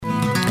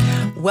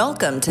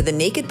Welcome to The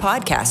Naked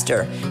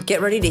Podcaster.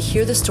 Get ready to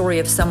hear the story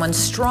of someone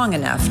strong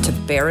enough to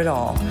bear it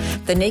all.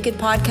 The Naked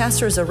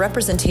Podcaster is a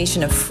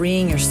representation of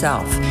freeing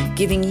yourself,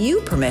 giving you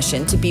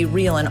permission to be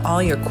real in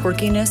all your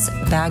quirkiness,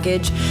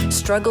 baggage,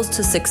 struggles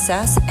to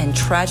success, and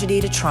tragedy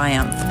to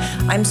triumph.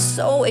 I'm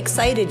so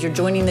excited you're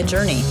joining the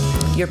journey.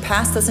 Your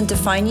past doesn't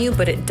define you,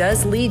 but it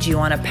does lead you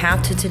on a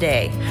path to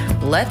today.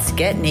 Let's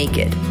get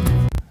naked.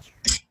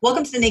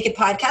 Welcome to the Naked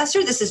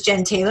Podcaster. This is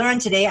Jen Taylor, and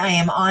today I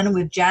am on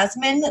with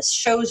Jasmine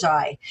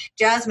Shojai.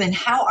 Jasmine,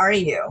 how are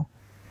you?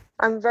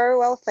 I'm very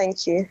well,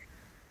 thank you.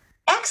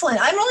 Excellent.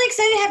 I'm really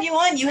excited to have you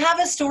on. You have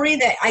a story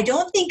that I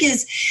think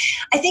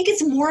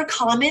it's more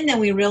common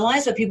than we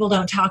realize, but people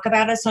don't talk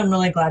about it, so I'm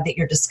really glad that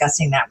you're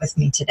discussing that with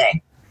me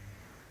today.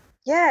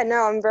 Yeah,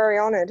 no, I'm very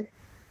honored.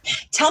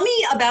 Tell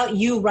me about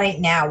you right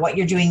now, what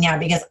you're doing now,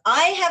 because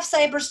I have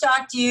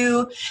cyberstalked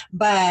you,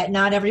 but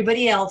not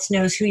everybody else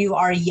knows who you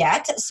are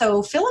yet.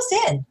 So fill us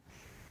in.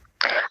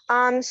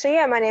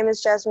 My name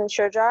is Jasmine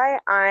Shojai.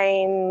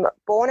 I'm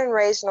born and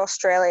raised in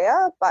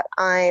Australia, but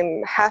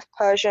I'm half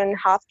Persian,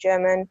 half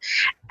German.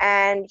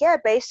 And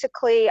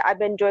basically I've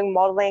been doing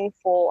modeling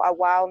for a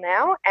while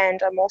now,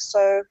 and I'm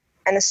also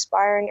an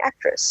aspiring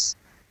actress.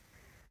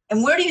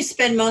 And where do you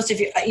spend most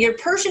of you're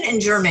Persian and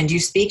German. Do you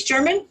speak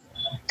German?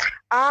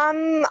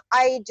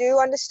 I do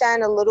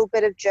understand a little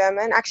bit of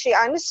German. Actually,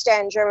 I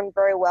understand German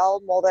very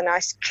well, more than I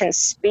can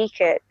speak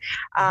it.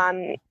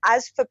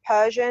 As for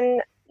Persian,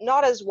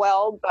 not as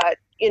well, but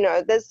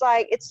it's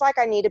like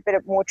I need a bit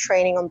of more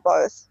training on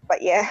both.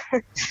 But yeah.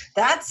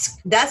 That's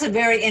a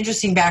very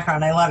interesting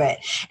background. I love it.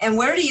 And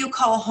where do you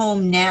call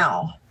home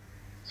now?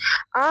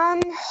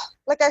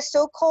 I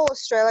still call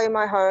Australia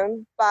my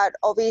home, but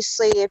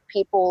obviously if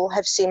people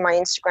have seen my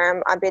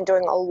Instagram, I've been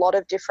doing a lot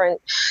of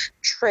different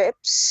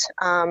trips.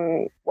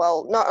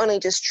 Not only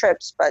just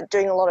trips, but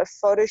doing a lot of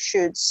photo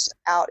shoots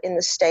out in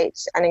the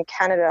States and in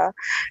Canada.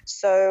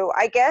 So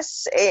I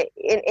guess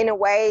in a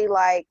way,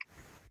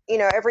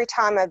 every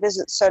time I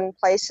visit certain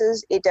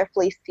places, it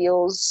definitely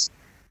feels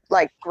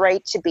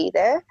great to be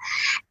there.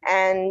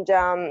 And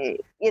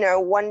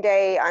one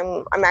day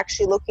I'm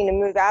actually looking to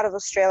move out of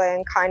Australia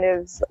and kind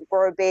of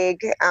grow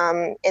big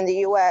in the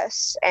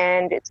US,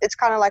 and it's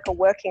kind of like a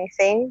working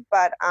thing,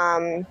 but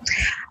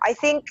I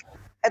think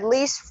at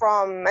least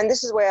and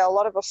this is where a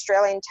lot of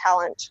Australian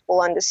talent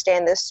will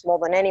understand this more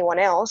than anyone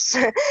else,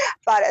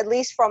 but at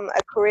least from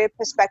a career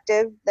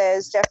perspective,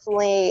 there's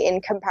definitely, in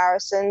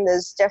comparison,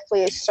 there's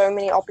definitely so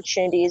many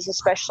opportunities,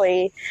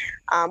 especially,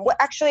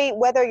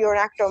 whether you're an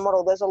actor or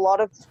model, there's a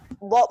lot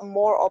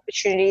more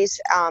opportunities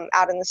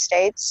out in the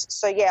States.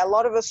 So yeah, a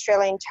lot of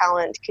Australian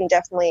talent can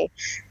definitely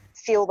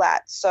feel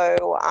that.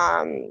 So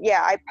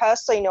I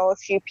personally know a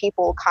few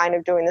people kind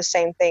of doing the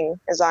same thing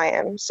as I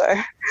am, so...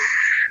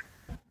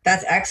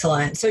 That's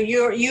excellent. So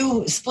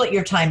you split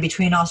your time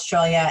between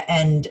Australia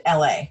and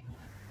LA.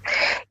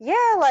 Yeah,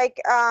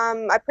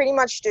 I pretty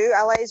much do.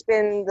 LA's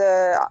been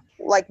the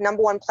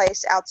number one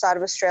place outside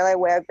of Australia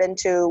where I've been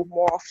to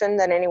more often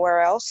than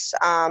anywhere else.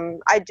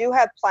 I do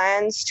have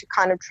plans to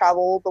kind of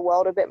travel the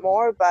world a bit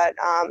more, but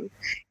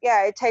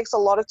it takes a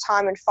lot of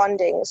time and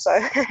funding. So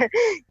yeah.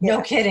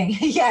 No kidding.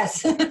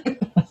 Yes.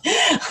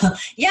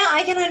 Yeah,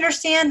 I can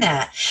understand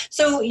that.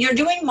 So you're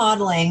doing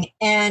modeling,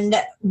 and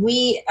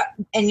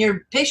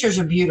your pictures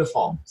are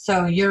beautiful.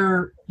 So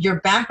your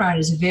background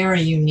is very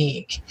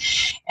unique,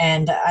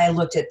 and I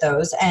looked at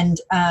those.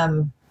 And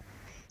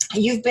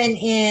you've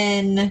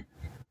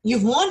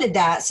wanted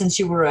that since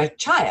you were a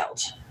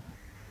child.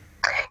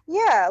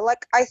 Yeah,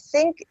 I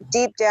think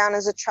deep down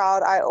as a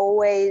child, I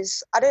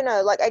don't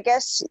know, I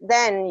guess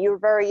then you're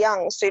very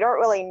young, so you don't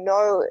really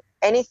know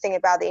anything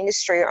about the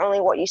industry, or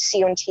only what you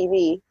see on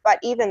TV. But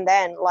even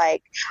then, I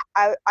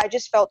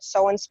just felt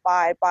so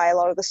inspired by a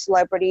lot of the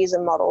celebrities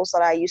and models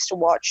that I used to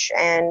watch,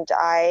 and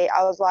I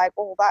was like,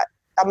 oh, that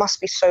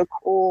must be so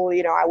cool,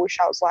 I wish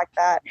I was like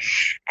that.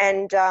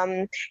 And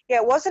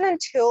it wasn't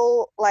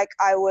until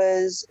I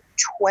was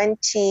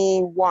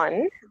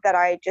 21 that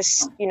I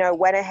just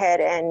went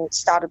ahead and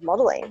started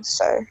modeling.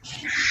 So,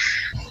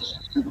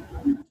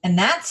 and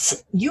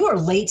you are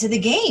late to the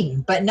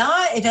game, but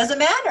it doesn't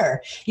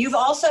matter. You've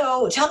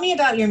also, tell me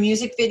about your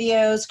music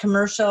videos,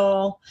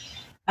 commercial,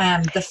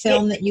 the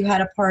film that you had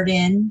a part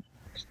in.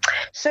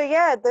 So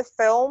the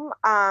film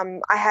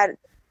I had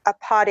a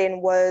part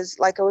in was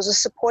it was a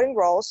supporting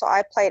role. So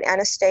I played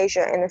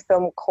Anastasia in a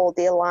film called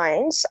The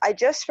Alliance. I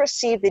just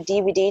received the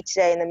DVD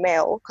today in the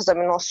mail because I'm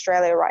in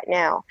Australia right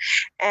now.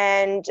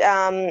 And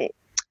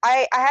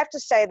I have to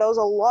say there was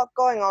a lot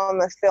going on in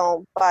the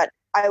film, but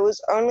I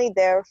was only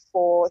there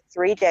for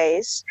 3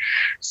 days.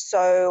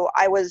 So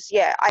I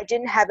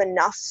didn't have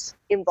enough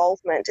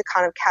involvement to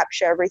kind of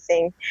capture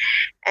everything.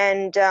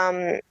 And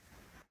it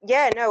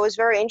was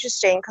very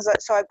interesting because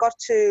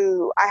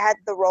I had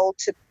the role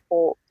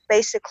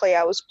basically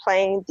I was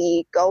playing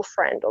the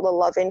girlfriend or the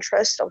love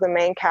interest of the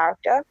main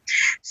character.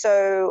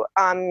 So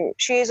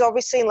she is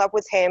obviously in love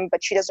with him,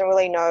 but she doesn't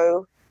really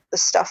know the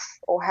stuff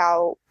or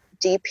how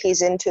deep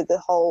he's into the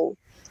whole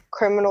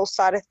criminal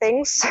side of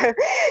things. So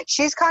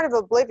she's kind of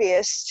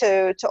oblivious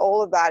to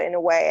all of that in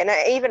a way. And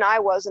even I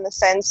was, in a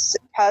sense,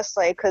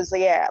 personally, because,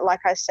 yeah, like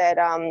I said,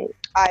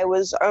 I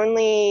was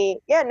only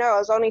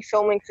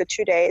filming for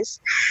 2 days.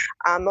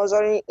 I was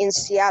only in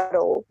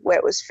Seattle, where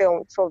it was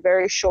filmed for a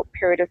very short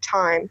period of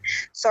time.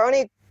 So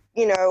only,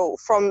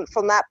 from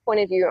that point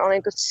of view, I only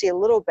got to see a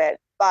little bit.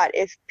 But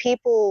if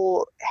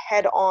people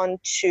head on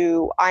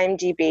to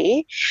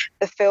IMDb,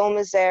 the film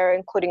is there,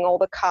 including all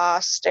the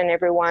cast and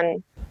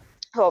everyone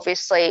who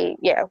obviously,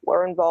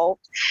 were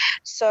involved.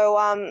 So,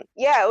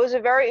 it was a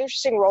very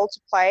interesting role to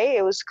play.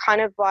 It was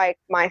kind of like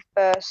my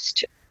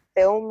first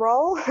film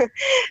role.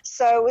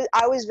 So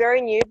I was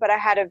very new, but I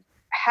had a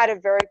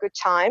very good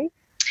time.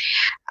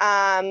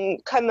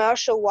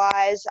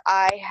 Commercial-wise,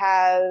 I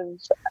have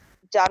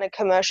done a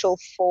commercial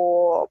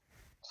for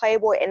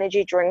Playboy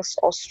Energy Drinks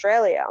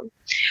Australia.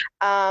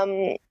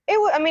 It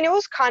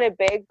was kind of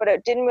big, but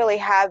it didn't really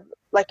have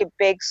like a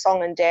big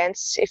song and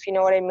dance, if you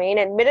know what I mean.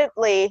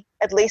 Admittedly,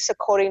 at least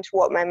according to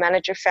what my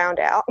manager found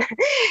out,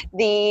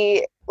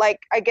 the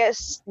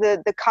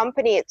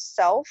company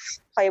itself,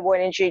 Playboy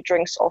Energy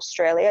Drinks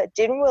Australia,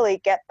 didn't really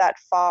get that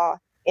far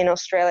in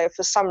Australia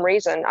for some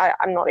reason.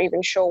 I'm not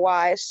even sure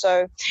why.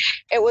 So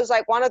it was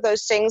like one of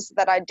those things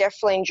that I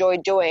definitely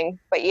enjoyed doing.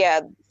 But yeah,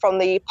 from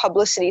the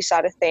publicity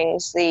side of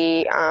things,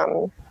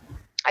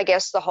 I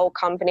guess the whole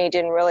company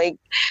didn't really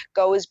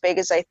go as big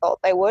as they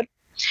thought they would,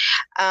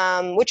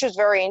 which was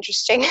very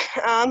interesting.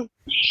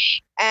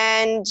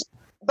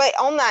 But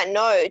on that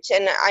note,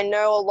 and I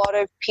know a lot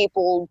of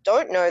people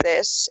don't know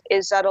this,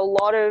 is that a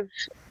lot of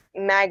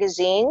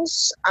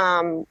magazines,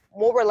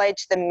 more related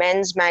to the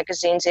men's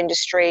magazines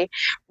industry,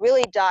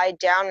 really died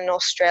down in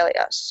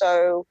Australia.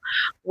 So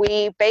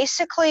we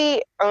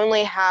basically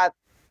only have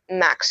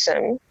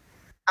Maxim,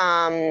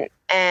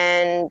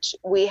 and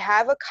we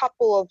have a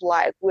couple of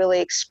like really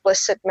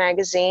explicit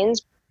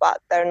magazines,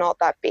 but they're not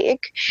that big.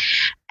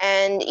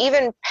 And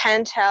even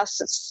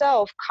Penthouse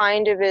itself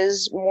kind of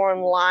is more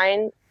in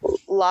line,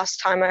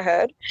 last time I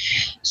heard.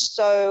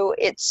 So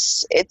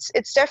it's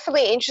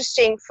definitely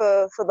interesting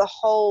for the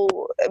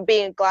whole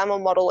being a glamour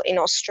model in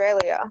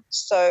Australia.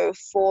 So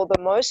for the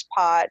most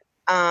part,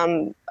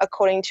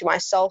 according to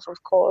myself,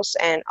 of course,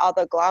 and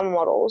other glamour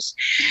models,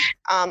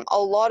 a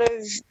lot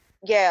of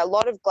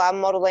glamour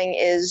modeling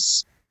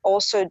is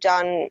also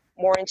done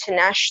more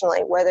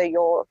internationally, whether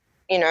you're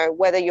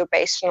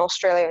based in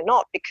Australia or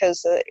not,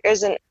 because there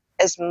isn't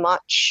as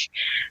much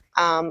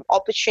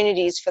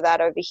opportunities for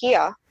that over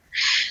here.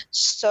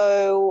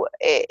 So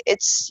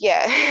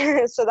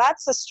so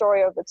that's the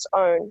story of its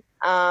own.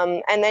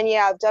 And then,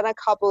 I've done a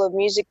couple of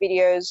music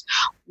videos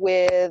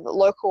with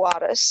local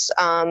artists.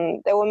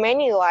 They were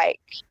mainly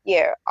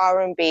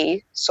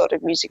R&B sort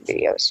of music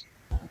videos.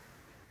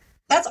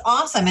 That's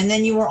awesome. And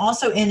then you were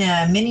also in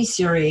a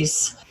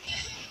mini-series.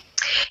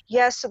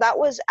 Yeah, so that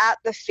was at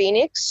the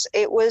Phoenix.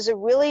 It was a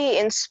really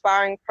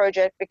inspiring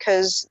project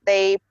because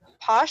they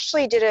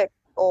partially did it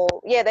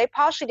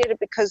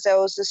because there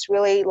was this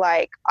really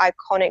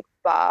iconic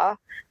bar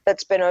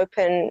that's been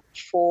open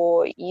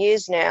for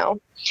years now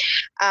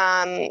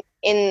in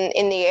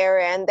the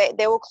area, and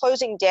they were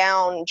closing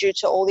down due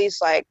to all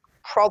these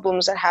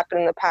problems that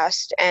happened in the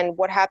past. And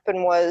what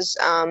happened was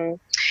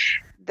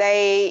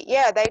they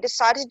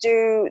decided to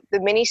do the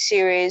mini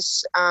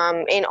series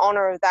in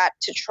honor of that,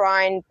 to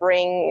try and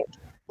bring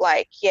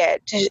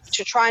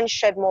to try and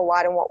shed more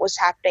light on what was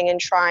happening and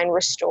try and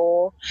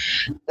restore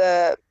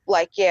it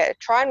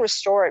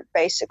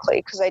basically,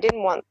 because they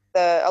didn't want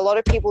a lot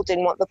of people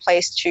didn't want the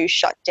place to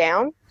shut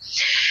down.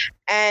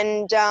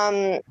 And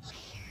so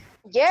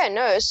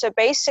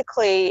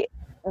basically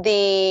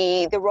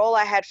the role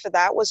I had for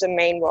that was a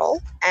main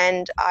role,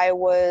 and I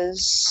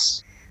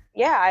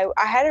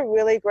had a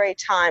really great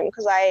time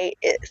because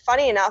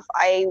funny enough,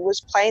 I was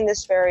playing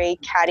this very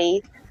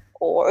catty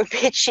or a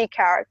bitchy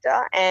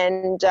character,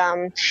 and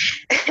I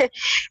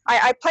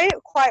played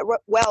it quite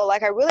well. I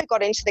really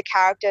got into the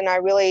character, and I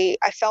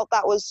felt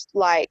that was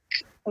my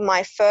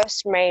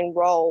first main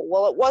role.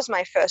 Well, it was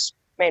my first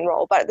main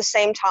role, but at the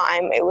same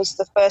time, it was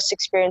the first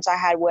experience I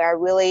had where I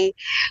really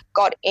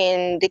got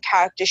in the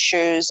character's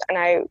shoes, and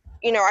I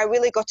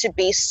really got to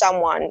be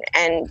someone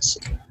and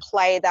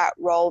play that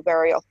role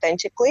very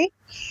authentically.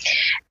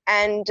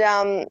 And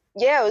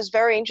it was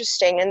very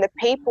interesting, and the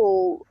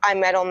people I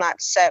met on that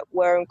set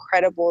were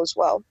incredible as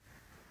well.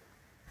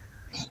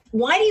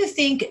 Why do you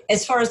think,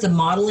 as far as the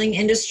modeling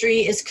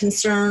industry is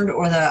concerned,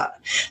 or the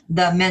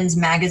men's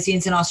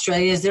magazines in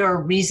Australia, is there a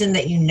reason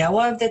that you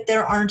know of that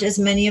there aren't as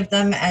many of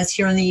them as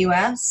here in the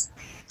U.S.?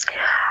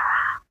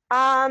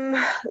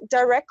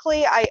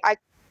 Directly, I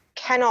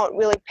cannot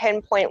really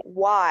pinpoint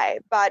why,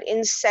 but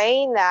in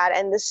saying that,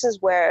 and this is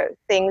where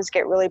things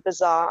get really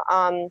bizarre,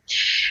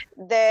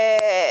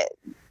 there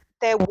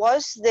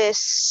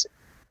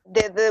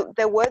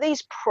were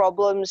these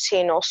problems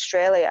here in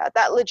Australia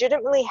that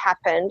legitimately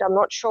happened. I'm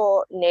not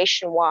sure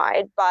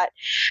nationwide, but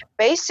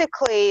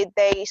basically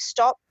they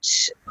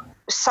stopped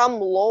some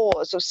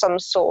laws of some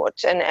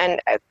sort, and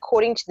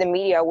according to the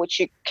media, which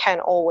you can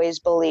always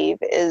believe,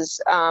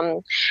 is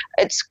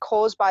it's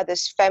caused by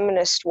this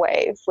feminist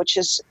wave, which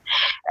is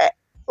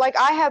like,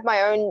 I have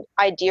my own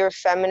idea of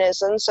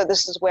feminism, so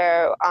this is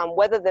where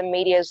whether the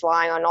media is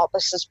lying or not,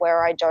 this is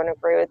where I don't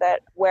agree with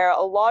it, where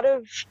a lot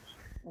of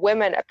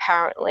women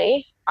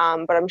apparently,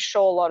 but I'm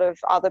sure a lot of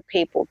other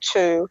people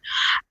too,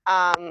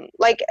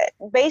 like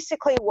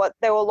basically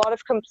there were a lot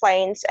of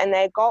complaints, and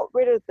they got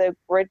rid of the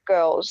grid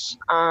girls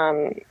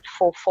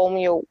for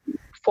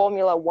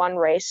Formula One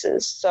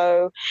races.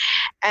 So,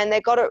 and they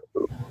got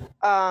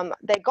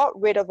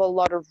rid of a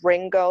lot of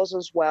ring girls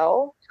as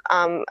well.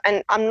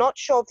 And I'm not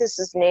sure if this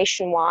is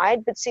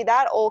nationwide, but see,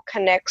 that all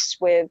connects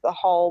with the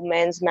whole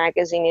men's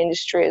magazine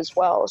industry as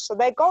well. So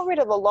they got rid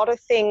of a lot of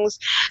things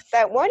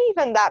that weren't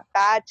even that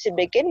bad to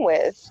begin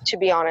with, to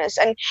be honest.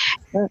 And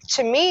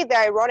to me, the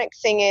ironic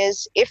thing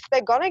is, if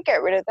they're going to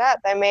get rid of that,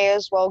 they may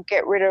as well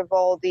get rid of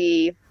all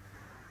the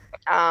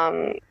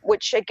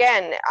which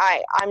again,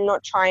 I'm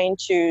not trying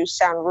to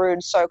sound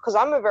rude, so because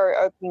I'm a very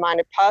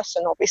open-minded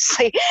person,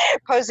 obviously,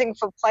 posing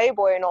for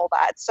Playboy and all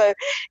that. So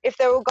if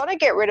they were going to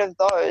get rid of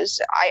those,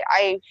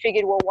 I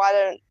figured, well, why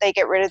don't they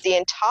get rid of the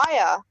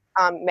entire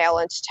male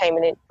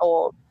entertainment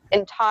or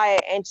entire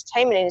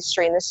entertainment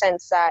industry, in the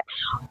sense that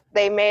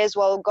they may as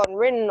well have gotten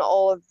rid of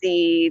all of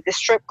the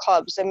strip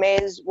clubs. They may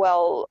as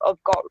well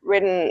have got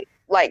rid,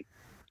 like,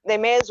 they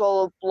may as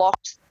well have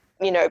blocked,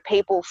 you know,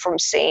 people from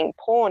seeing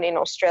porn in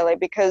Australia,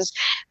 because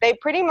they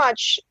pretty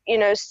much, you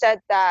know, said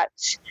that,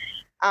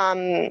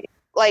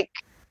 like,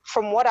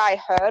 from what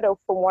I heard or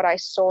from what I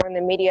saw in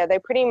the media, they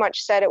pretty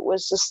much said it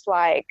was just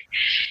like,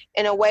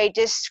 in a way,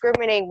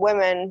 discriminating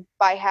women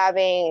by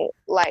having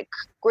like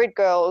grid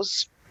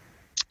girls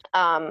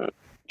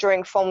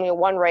during Formula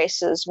One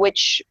races,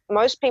 which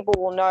most people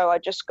will know are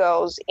just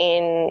girls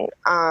in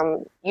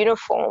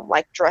uniform,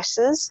 like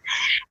dresses,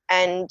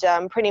 and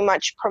pretty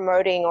much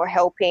promoting or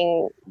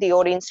helping the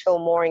audience feel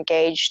more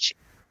engaged,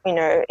 you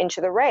know,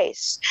 into the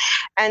race.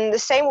 And the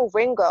same with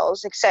ring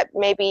girls, except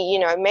maybe, you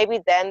know, maybe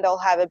then they'll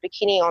have a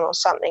bikini on or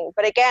something.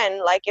 But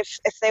again, like,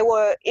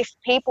 if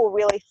people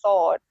really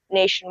thought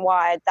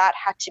nationwide that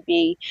had to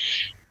be,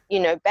 you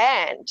know,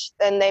 banned,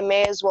 then they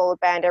may as well have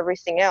banned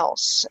everything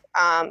else.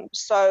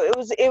 So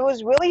it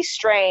was really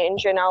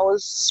strange, and I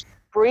was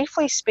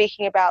briefly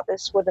speaking about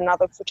this with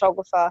another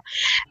photographer,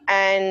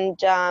 and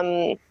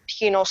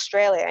here in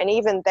Australia, and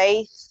even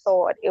they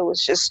thought it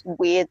was just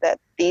weird that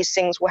these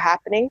things were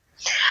happening.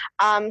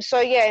 So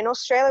yeah, in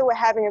Australia, we're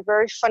having a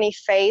very funny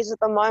phase at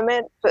the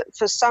moment, but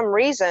for some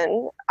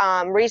reason,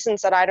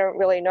 reasons that I don't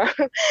really know,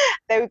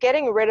 they were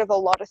getting rid of a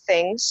lot of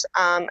things,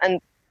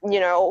 and you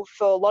know,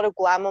 for a lot of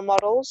glamour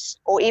models,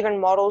 or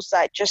even models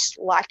that just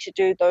like to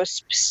do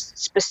those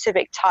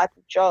specific type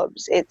of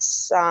jobs,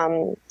 it's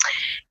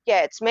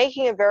it's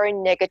making a very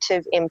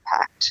negative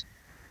impact.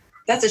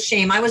 That's a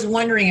shame. I was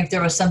wondering if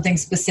there was something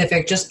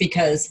specific, just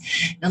because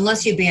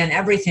unless you ban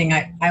everything,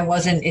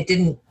 it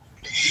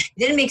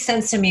didn't make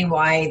sense to me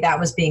why that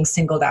was being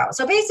singled out.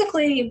 So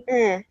basically,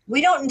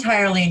 we don't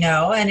entirely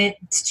know, and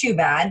it's too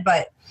bad,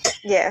 but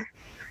yeah.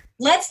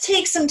 Let's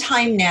take some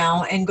time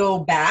now and go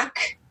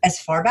back, as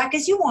far back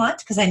as you want,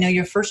 because I know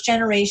you're first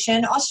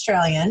generation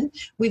Australian.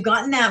 We've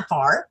gotten that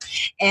far.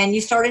 And you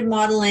started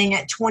modeling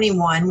at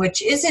 21,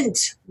 which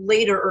isn't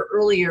later or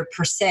earlier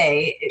per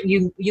se.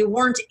 You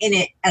weren't in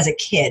it as a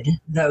kid,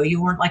 though.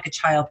 You weren't like a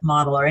child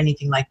model or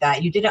anything like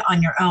that. You did it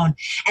on your own.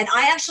 And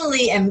I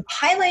actually am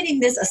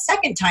highlighting this a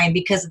second time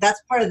because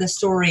that's part of the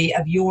story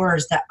of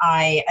yours that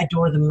I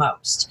adore the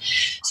most.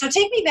 So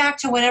take me back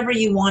to whenever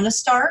you want to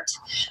start,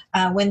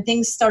 when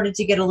things started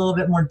to get a little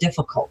bit more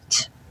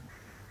difficult.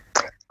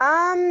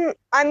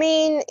 I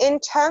mean, in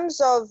terms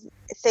of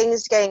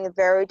things getting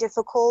very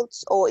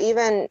difficult, or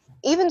even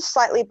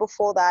slightly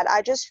before that,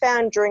 I just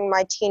found during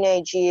my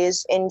teenage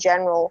years in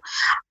general,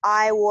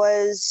 I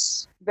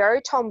was very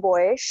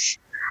tomboyish.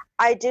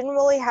 I didn't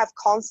really have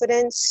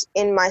confidence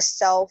in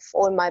myself,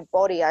 or in my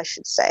body, I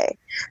should say.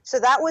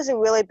 So that was a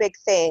really big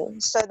thing.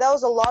 So there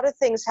was a lot of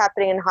things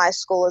happening in high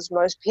school, as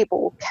most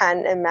people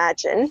can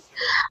imagine.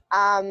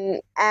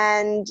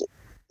 And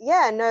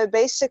yeah, no,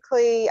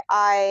 basically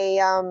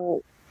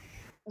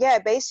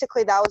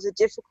basically that was a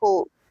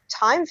difficult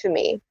time for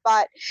me.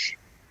 But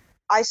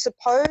I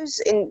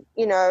suppose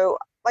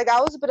like,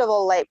 I was a bit of a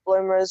late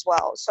bloomer as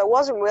well. So it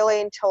wasn't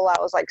really until I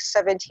was like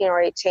 17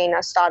 or 18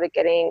 I started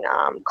getting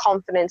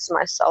confidence in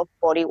myself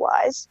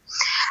body-wise.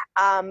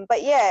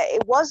 But yeah,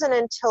 it wasn't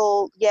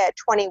until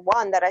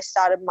 21 that I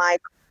started my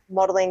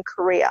modeling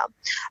career.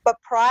 But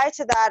prior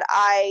to that,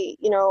 I,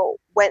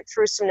 went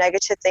through some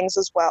negative things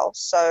as well.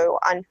 So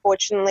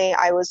unfortunately,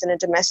 I was in a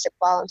domestic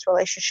violence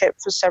relationship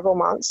for several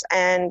months,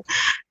 and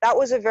that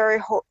was a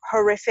very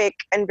horrific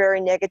and very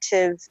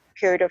negative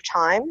period of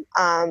time.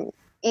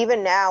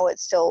 Even now, it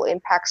still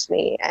impacts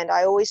me. And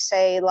I always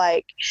say,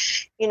 like,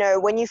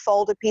 when you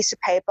fold a piece of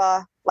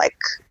paper, like,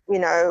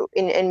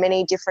 in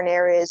many different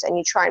areas, and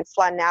you try and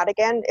flatten out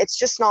again, it's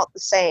just not the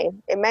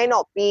same. It may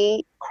not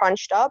be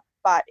crunched up,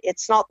 but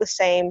it's not the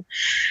same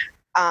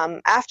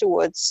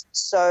afterwards.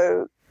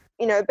 So,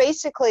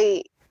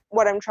 basically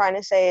what I'm trying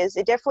to say is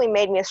it definitely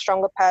made me a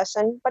stronger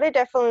person, but it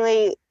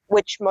definitely,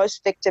 which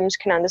most victims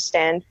can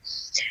understand,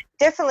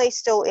 definitely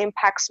still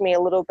impacts me a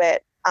little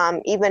bit,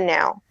 even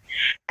now.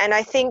 And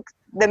I think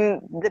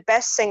the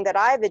best thing that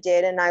I ever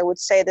did, and I would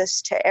say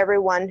this to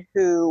everyone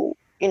who,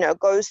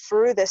 goes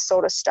through this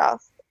sort of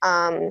stuff,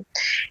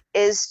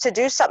 is to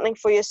do something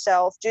for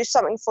yourself, do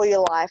something for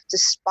your life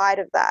despite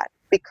of that.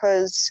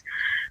 Because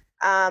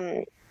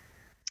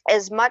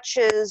as much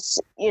as,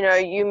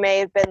 you may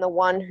have been the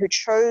one who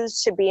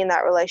chose to be in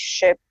that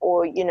relationship,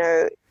 or,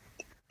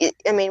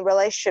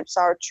 relationships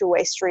are a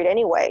two-way street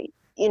anyway.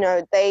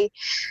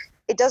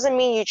 It doesn't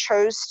mean you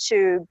chose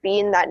to be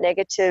in that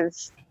negative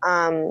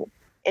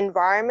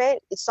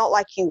environment. It's not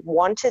like you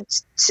wanted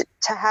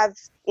to have,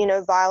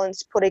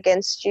 violence put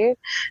against you.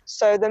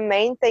 So the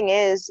main thing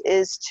is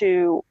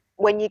to,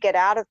 when you get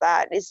out of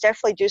that, is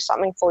definitely do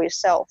something for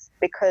yourself.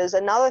 Because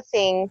another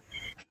thing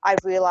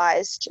I've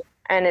realized,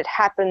 and it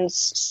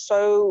happens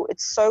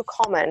it's so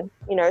common,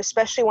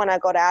 especially when I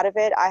got out of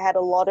it, I had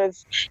a lot of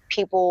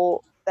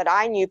people that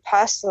I knew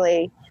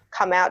personally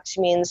come out to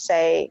me and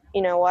say,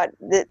 you know what,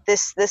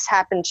 this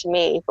happened to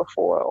me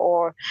before,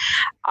 or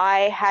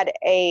I had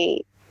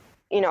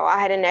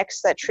an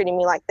ex that treated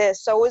me like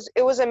this. So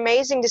it was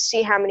amazing to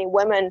see how many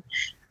women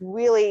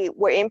really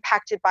were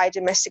impacted by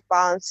domestic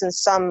violence in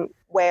some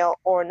way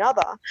or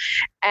another.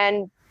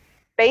 And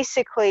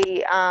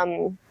basically,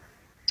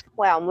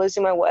 wow, I'm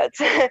losing my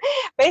words.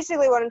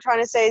 Basically, what I'm trying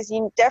to say is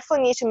you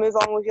definitely need to move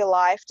on with your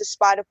life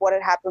despite of what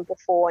had happened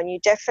before. And you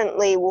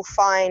definitely will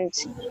find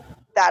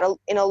that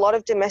in a lot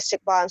of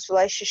domestic violence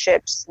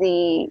relationships,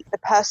 the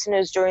person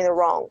who's doing the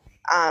wrong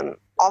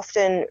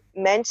often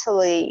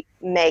mentally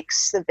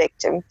makes the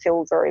victim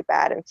feel very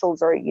bad and feel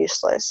very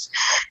useless.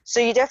 So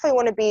you definitely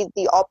want to be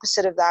the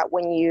opposite of that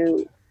when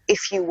you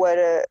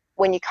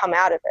come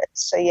out of it.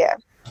 So yeah.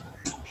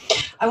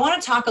 I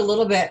want to talk a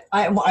little bit.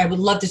 I would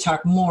love to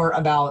talk more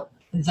about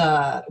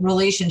the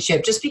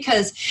relationship, just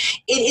because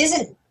it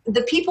isn't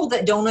the people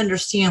that don't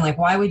understand, like,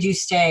 why would you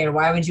stay or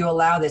why would you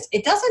allow this?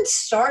 It doesn't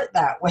start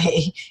that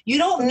way. You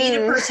don't meet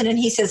a person and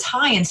he says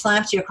hi and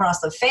slaps you across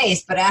the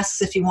face, but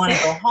asks if you want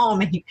to go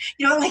home. And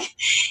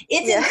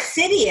it's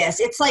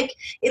insidious. It's like,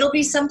 it'll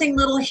be something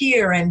little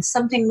here and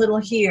something little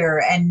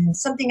here and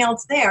something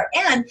else there.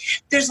 And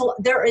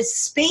there is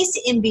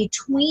space in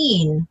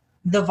between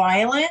the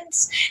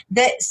violence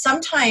that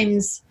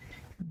sometimes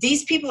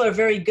these people are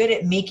very good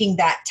at making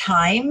that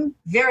time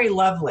very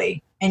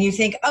lovely. And you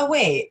think, oh,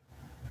 wait,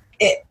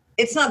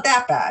 it's not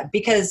that bad,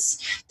 because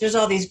there's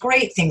all these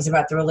great things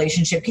about the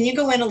relationship. Can you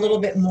go in a little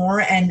bit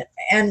more and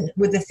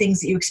with the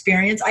things that you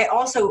experience? I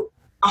also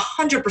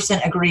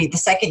 100% agree. The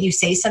second you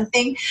say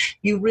something,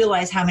 you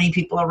realize how many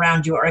people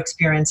around you are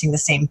experiencing the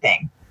same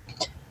thing.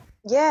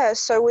 Yeah,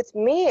 so with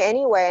me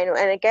anyway,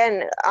 and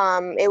again,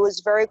 it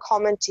was very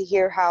common to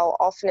hear how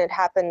often it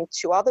happened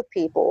to other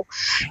people.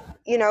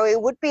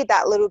 It would be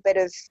that little bit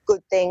of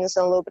good things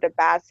and a little bit of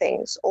bad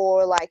things,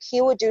 or like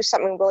he would do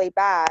something really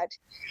bad,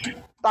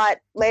 but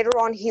later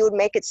on he would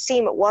make it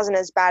seem it wasn't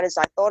as bad as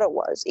I thought it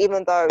was,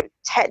 even though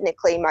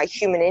technically my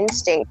human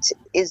instinct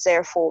is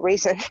there for a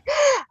reason.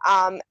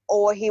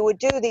 Or he would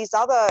do these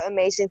other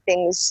amazing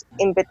things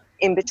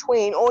in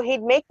between, or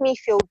he'd make me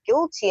feel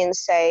guilty and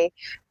say,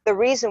 the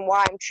reason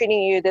why I'm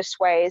treating you this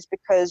way is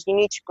because you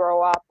need to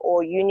grow up,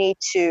 or you need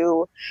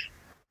to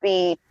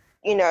be,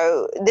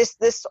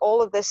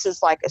 all of this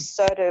is like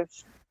assertive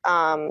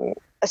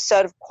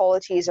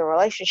qualities in a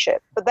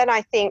relationship. But then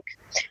I think,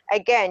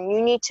 again,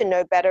 you need to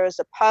know better as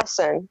a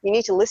person. You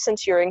need to listen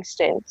to your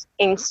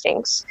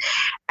instincts.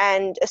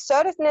 And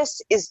assertiveness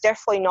is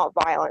definitely not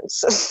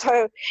violence.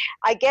 So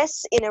I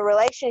guess in a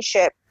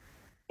relationship,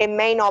 it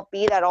may not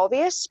be that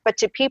obvious, but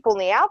to people on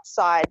the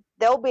outside,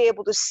 they'll be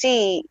able to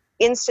see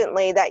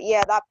instantly that,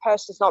 yeah, that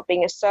person's not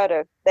being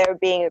assertive. They're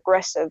being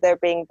aggressive. They're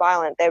being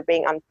violent. They're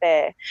being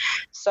unfair.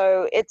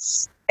 So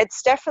it's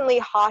definitely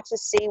hard to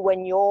see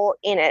when you're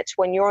in it,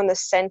 when you're in the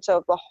center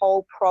of the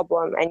whole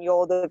problem and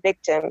you're the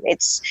victim.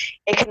 It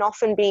can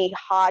often be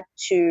hard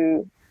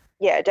to,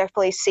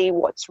 definitely see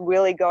what's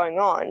really going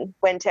on,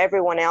 when to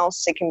everyone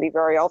else it can be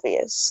very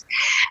obvious.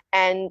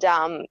 And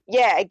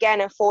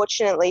again,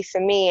 unfortunately for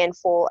me and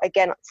for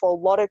a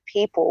lot of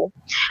people,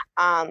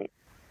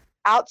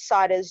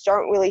 outsiders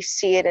don't really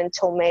see it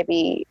until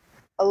maybe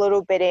a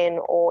little bit in,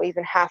 or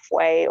even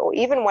halfway, or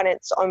even when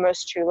it's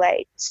almost too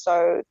late.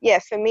 So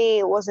for me,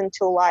 it wasn't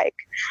until like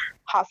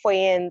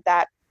halfway in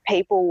that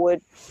people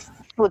would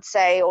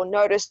say or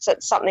notice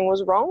that something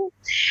was wrong.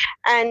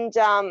 And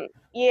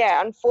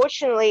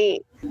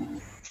unfortunately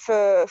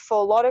for a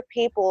lot of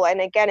people, and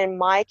again in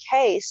my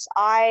case,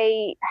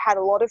 I had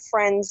a lot of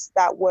friends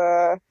that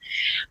were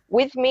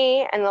with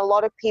me and a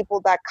lot of people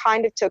that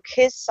kind of took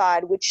his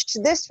side, which to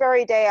this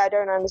very day I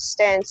don't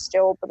understand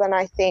still. But then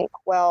I think,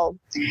 well,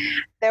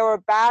 there are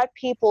bad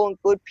people and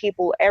good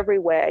people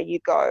everywhere you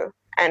go,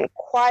 and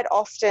quite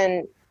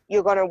often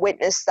you're going to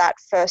witness that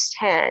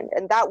firsthand.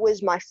 And that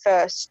was my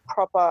first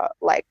proper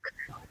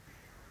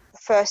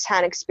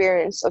firsthand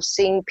experience of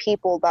seeing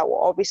people that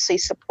were obviously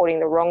supporting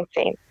the wrong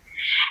thing.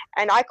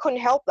 And I couldn't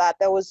help that.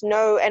 There was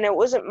and it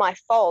wasn't my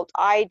fault.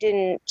 I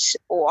didn't,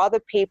 or other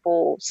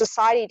people,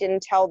 society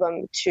didn't tell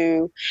them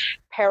to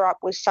pair up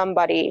with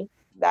somebody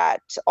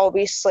that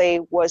obviously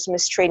was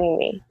mistreating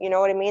me. You know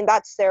what I mean?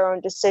 That's their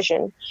own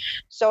decision.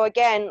 So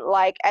again,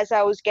 like as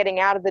I was getting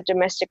out of the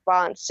domestic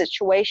violence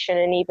situation,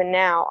 and even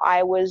now,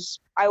 I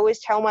always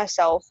tell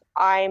myself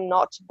I'm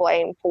not to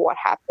blame for what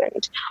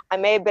happened. I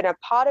may have been a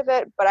part of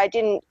it, but I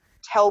didn't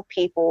tell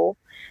people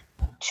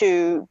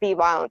to be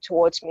violent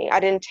towards me. I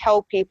didn't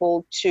tell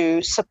people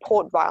to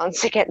support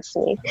violence against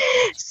me.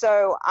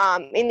 So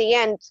in the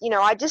end,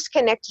 I just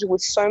connected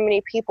with so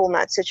many people in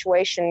that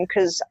situation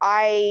because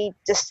I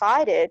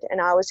decided, and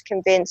I was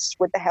convinced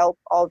with the help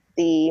of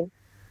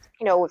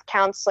with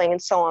counseling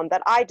and so on,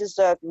 that I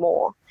deserved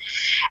more.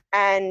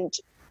 And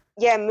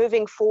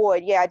moving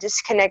forward, I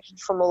disconnected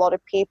from a lot of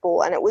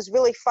people. And it was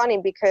really funny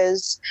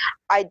because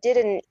I did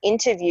an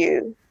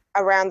interview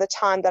around the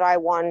time that I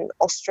won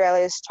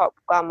Australia's Top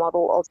Gun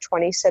Model of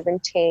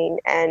 2017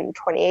 and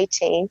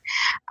 2018.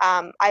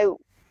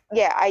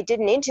 I did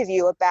an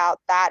interview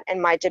about that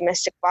and my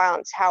domestic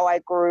violence, how I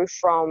grew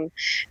from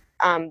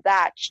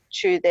that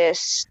to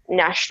this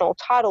national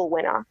title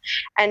winner.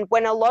 And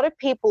when a lot of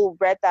people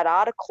read that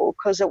article,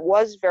 because it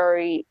was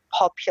very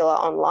popular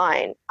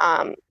online,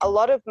 a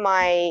lot of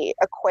my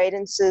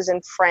acquaintances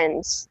and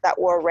friends that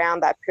were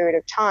around that period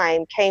of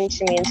time came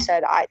to me and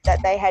said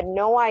that they had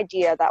no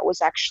idea that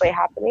was actually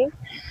happening.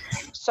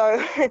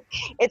 So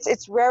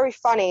it's very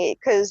funny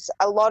because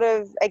a lot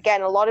of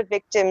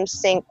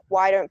victims think,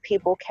 why don't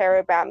people care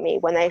about me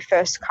when they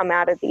first come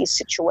out of these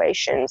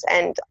situations?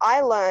 And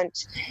I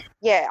learned,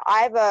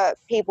 either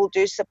people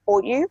do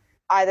support you,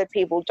 either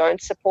people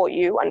don't support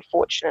you,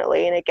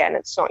 unfortunately, and again,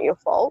 it's not your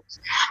fault,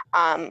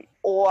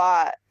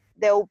 or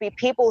there will be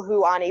people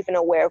who aren't even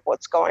aware of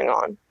what's going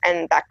on.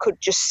 And that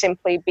could just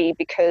simply be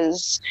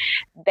because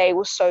they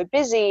were so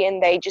busy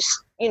and they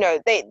just,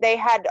 they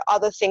had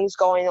other things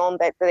going on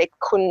that they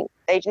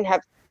didn't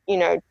have,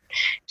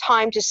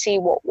 time to see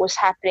what was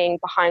happening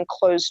behind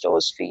closed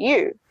doors for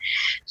you.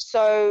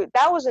 So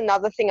that was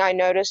another thing I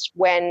noticed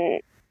when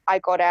I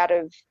got out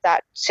of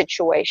that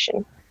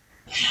situation.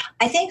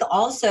 I think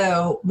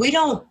also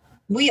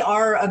we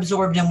are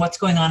absorbed in what's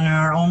going on in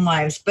our own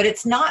lives, but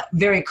it's not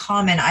very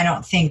common, I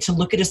don't think, to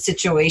look at a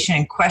situation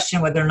and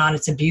question whether or not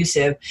it's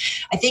abusive.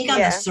 I think on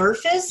the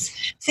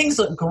surface, things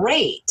look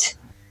great,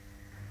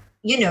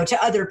 to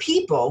other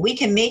people. We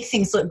can make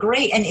things look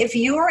great. And if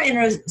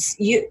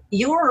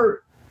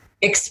you're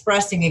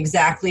expressing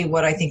exactly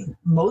what I think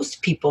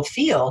most people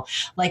feel,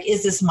 like,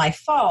 is this my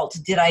fault?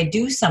 Did I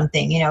do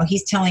something?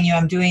 He's telling you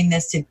I'm doing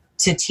this to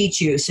teach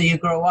you so you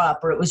grow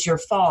up, or it was your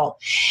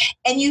fault.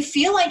 And you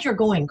feel like you're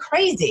going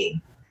crazy.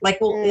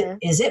 Like, well,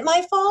 is it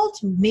my fault?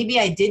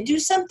 Maybe I did do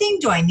something.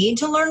 Do I need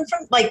to learn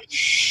from,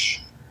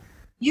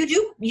 you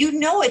do,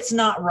 it's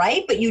not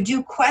right, but you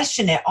do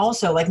question it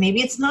also. Like,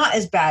 maybe it's not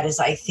as bad as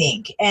I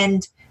think.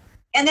 And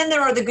then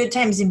there are the good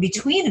times in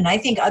between. And I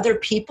think other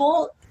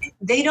people,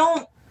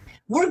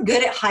 we're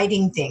good at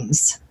hiding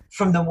things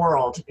from the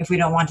world if we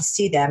don't want to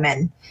see them.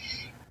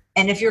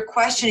 And if you're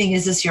questioning,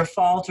 is this your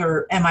fault,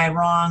 or am I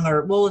wrong,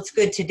 or, well, it's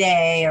good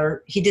today,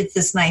 or he did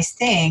this nice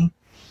thing,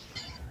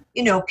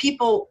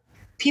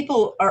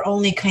 people are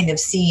only kind of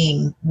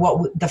seeing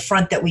the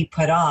front that we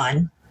put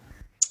on.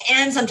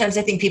 And sometimes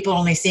I think people are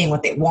only seeing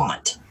what they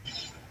want.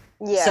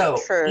 Yeah, so,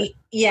 true.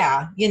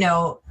 Yeah,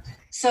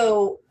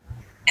 so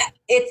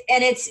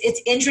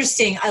it's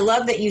interesting. I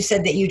love that you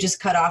said that you just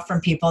cut off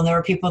from people and there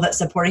were people that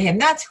supported him.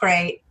 That's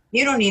great.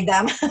 You don't need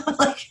them.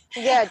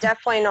 Yeah,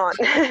 definitely not.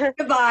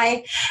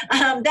 Goodbye.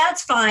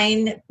 That's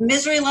fine.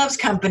 Misery loves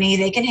company.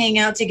 They can hang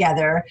out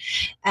together.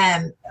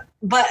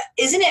 But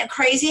isn't it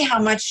crazy how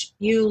much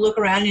you look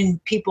around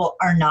and people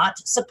are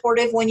not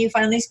supportive when you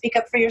finally speak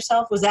up for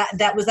yourself? Was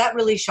that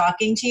really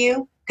shocking to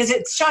you? Because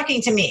it's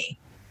shocking to me.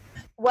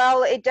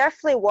 Well, it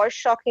definitely was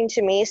shocking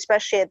to me,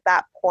 especially at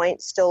that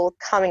point, still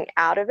coming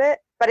out of it.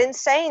 But in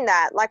saying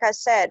that, like I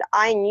said,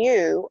 I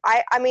knew,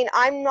 I mean,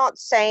 I'm not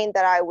saying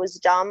that I was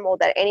dumb or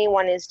that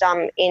anyone is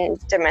dumb in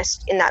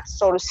that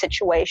sort of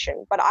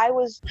situation, but I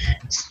was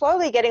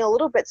slowly getting a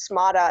little bit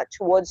smarter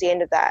towards the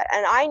end of that.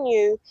 And I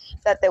knew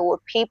that there were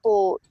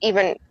people,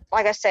 even,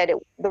 like I said,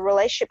 the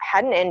relationship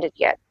hadn't ended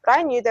yet, but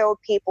I knew there were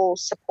people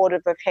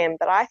supportive of him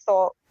that I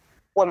thought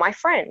were my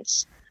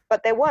friends,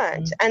 but they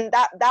weren't. Mm-hmm. And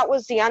that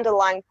was the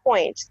underlying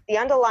point. The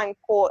underlying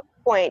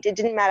point, it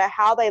didn't matter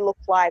how they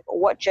looked like or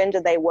what gender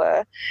they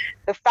were.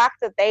 The fact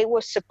that they were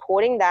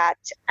supporting that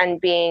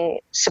and being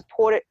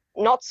supported,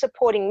 not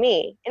supporting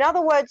me. In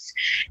other words,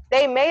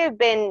 they may have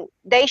been,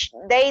 they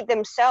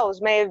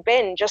themselves may have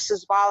been just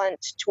as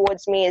violent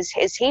towards me as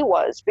he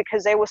was,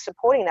 because they were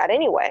supporting that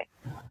anyway.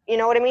 You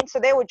know what I mean? So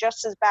they were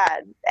just as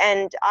bad.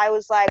 And I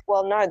was like,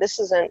 well, no, this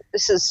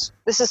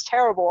is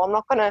terrible. I'm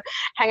not going to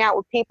hang out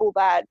with people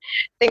that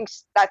think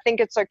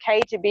it's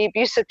okay to be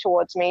abusive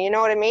towards me. You know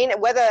what I mean?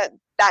 Whether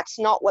that's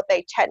not what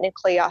they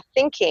technically are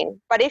thinking.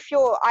 But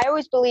I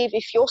always believe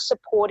if you're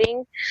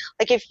supporting,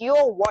 like if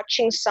you're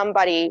watching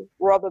somebody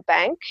rob a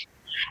bank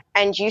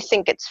and you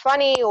think it's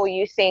funny or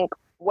you think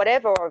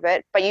whatever of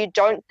it, but you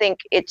don't think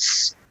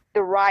it's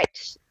the right,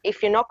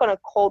 if you're not going to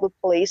call the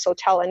police or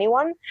tell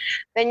anyone,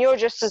 then you're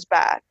just as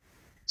bad.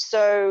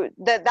 So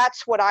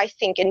that's what I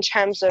think in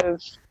terms of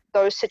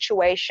those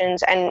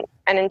situations and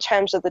in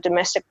terms of the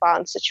domestic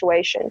violence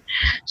situation.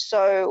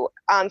 So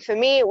for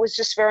me, it was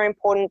just very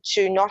important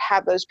to not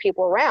have those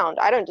people around.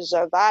 I don't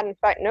deserve that. In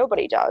fact,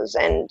 nobody does.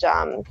 And,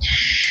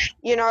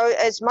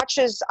 as much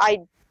as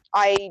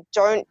I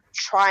don't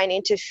try and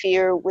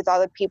interfere with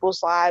other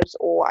people's lives,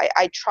 or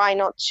I try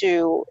not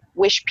to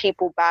wish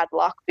people bad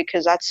luck,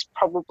 because that's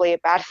probably a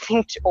bad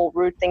thing or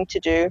rude thing to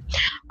do.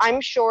 I'm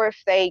sure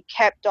if they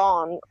kept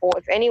on, or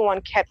if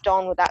anyone kept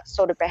on with that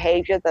sort of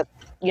behavior, that,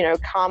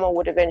 karma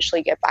would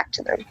eventually get back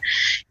to them,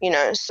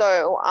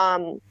 So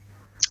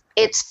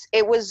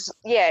it was,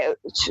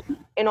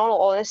 in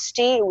all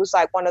honesty, it was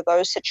like one of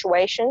those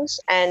situations.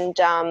 And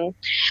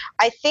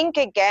I think,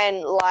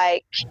 again,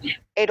 like,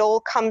 it all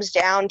comes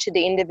down to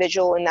the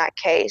individual in that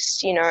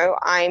case.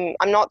 I'm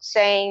not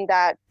saying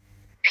that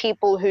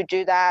people who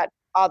do that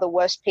are the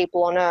worst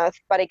people on earth,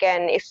 but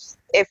again,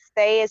 if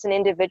they as an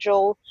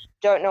individual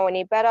don't know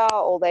any better,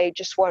 or they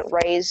just weren't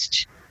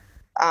raised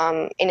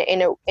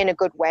in a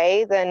good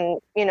way, then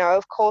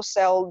of course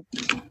they'll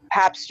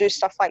perhaps do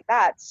stuff like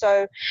that.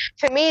 So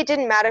for me, it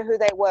didn't matter who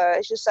they were.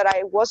 It's just that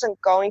I wasn't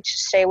going to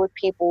stay with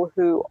people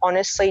who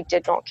honestly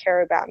did not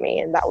care about me,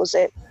 and that was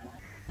it.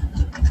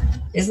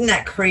 Isn't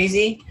that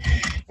crazy?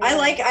 I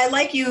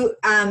like you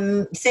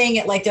saying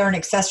it like they're an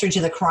accessory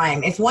to the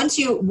crime. If once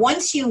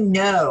you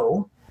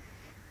know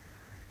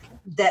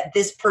that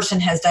this person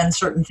has done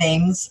certain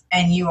things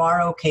and you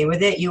are okay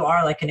with it, you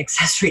are like an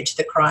accessory to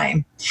the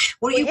crime.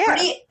 Were you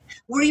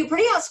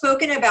pretty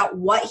outspoken about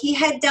what he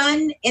had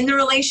done in the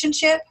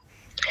relationship?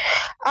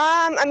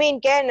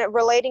 Again,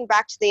 relating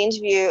back to the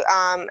interview,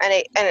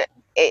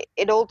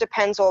 it all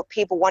depends on what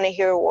people want to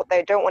hear or what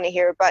they don't want to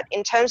hear. But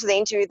in terms of the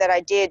interview that I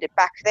did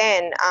back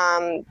then,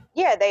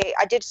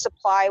 I did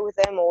supply with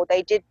them, or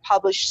they did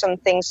publish some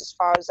things as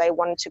far as they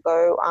wanted to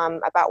go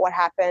about what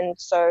happened.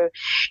 So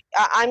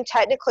I'm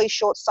technically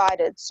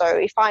short-sighted. So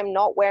if I'm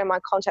not wearing my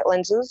contact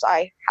lenses,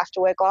 I have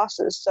to wear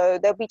glasses. So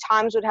there'll be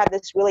times we'd have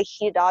this really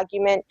heated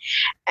argument,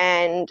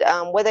 and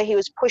whether he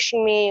was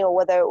pushing me or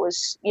whether it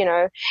was,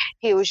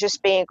 he was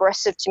just being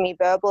aggressive to me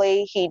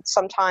verbally, he'd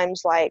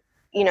sometimes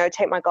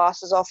take my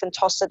glasses off and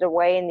toss it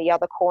away in the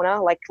other corner,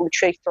 like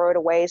literally throw it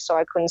away so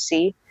I couldn't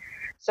see.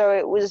 So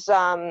it was,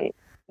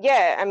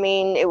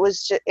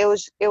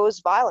 it was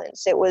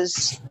violence. It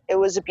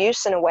was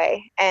abuse in a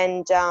way.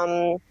 And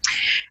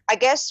I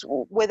guess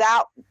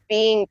without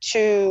being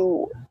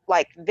too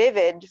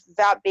vivid,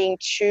 without being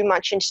too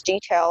much into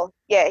detail,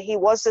 he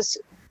was this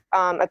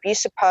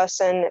abusive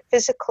person,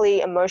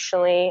 physically,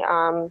 emotionally.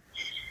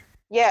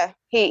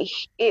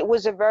 It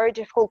was a very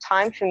difficult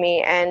time for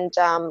me. And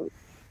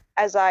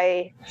as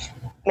I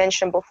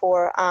mentioned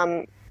before,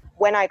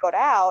 when I got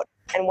out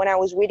and when I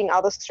was reading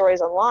other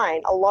stories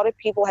online, a lot of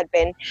people had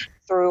been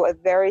through a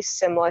very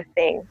similar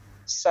thing.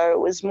 So it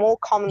was more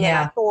common than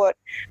I thought,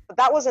 but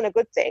that wasn't a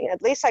good thing.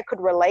 At least I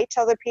could relate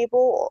to other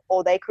people,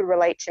 or they could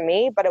relate to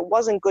me, but it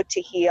wasn't good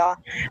to hear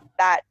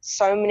that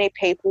so many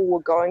people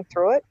were going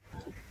through it.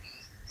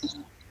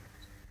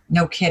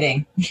 No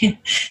kidding.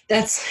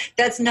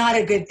 That's not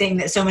a good thing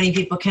that so many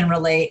people can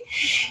relate.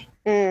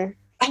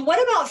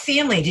 What about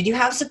family? Did you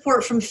have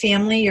support from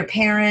family, your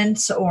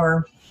parents,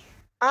 or?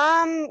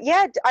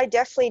 I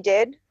definitely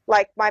did.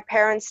 My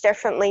parents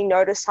definitely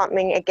noticed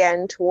something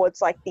again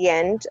towards the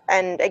end.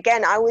 And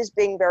again, I was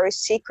being very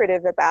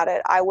secretive about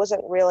it. I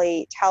wasn't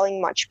really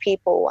telling much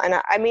people. And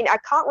I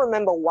can't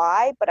remember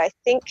why, but I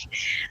think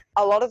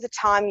a lot of the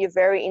time you're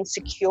very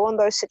insecure in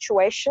those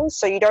situations.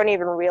 So you don't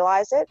even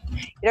realize it.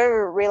 You don't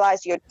even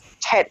realize you're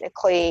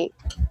technically,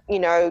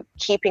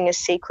 keeping a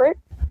secret.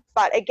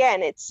 But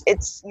again,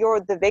 it's you're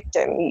the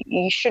victim.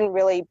 You shouldn't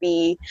really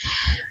be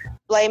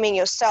blaming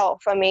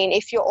yourself.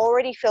 If you're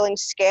already feeling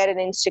scared and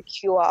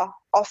insecure,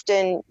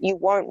 often you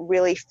won't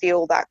really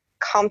feel that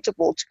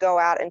comfortable to go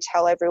out and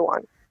tell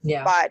everyone.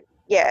 Yeah. But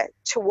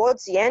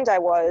towards the end I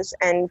was,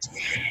 and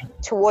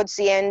towards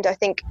the end I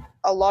think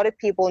a lot of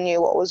people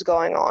knew what was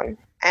going on.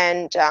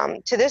 And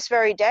to this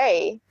very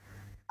day,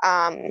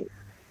 and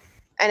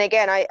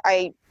again,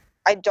 I'm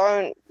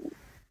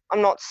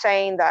not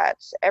saying that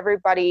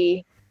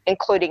everybody,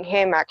 including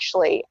him,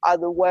 actually are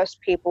the worst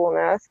people on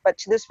earth, but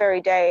to this very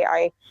day,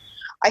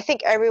 I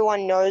think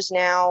everyone knows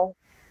now,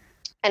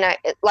 and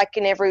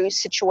in every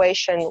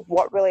situation,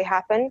 what really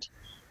happened.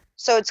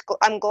 So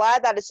I'm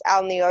glad that it's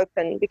out in the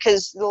open,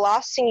 because the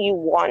last thing you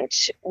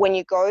want when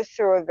you go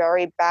through a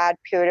very bad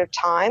period of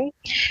time,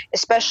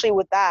 especially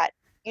with that,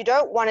 you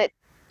don't want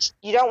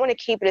to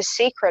keep it a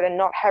secret and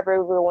not have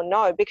everyone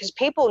know, because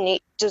people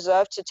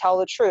deserve to tell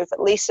the truth, at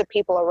least the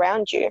people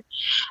around you.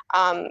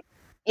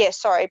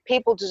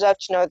 People deserve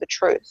to know the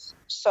truth.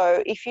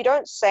 So if you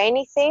don't say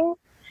anything,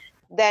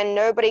 then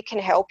nobody can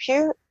help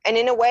you. and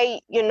in a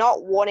way, you're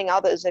not warning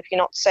others if you're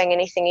not saying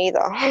anything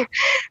either,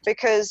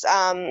 because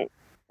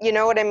you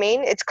know what I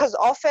mean? It's because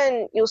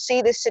often you'll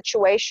see these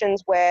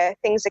situations where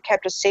things are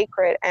kept a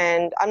secret,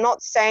 and I'm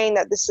not saying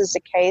that this is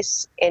the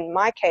case in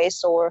my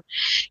case or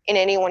in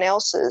anyone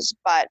else's,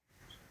 but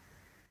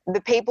the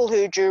people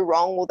who do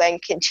wrong will then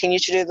continue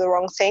to do the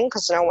wrong thing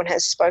because no one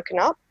has spoken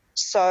up.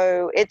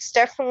 So it's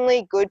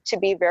definitely good to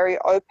be very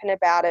open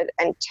about it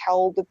and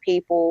tell the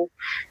people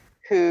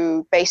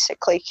who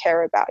basically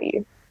care about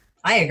you.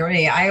 I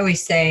agree. I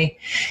always say,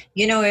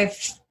 you know,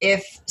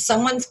 if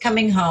someone's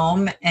coming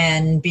home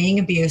and being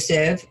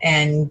abusive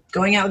and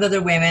going out with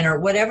other women or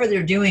whatever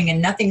they're doing and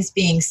nothing's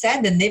being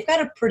said, then they've got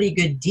a pretty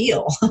good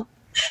deal.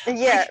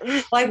 Yeah.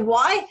 like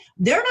why?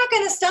 They're not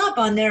going to stop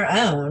on their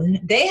own.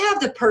 They have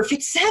the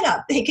perfect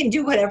setup. They can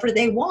do whatever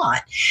they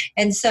want.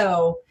 And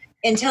so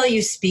until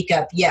you speak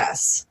up,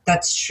 yes,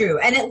 that's true.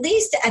 And at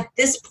least at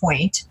this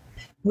point,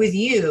 with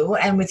you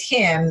and with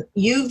him,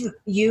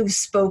 you've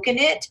spoken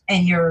it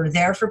and you're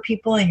there for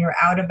people and you're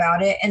out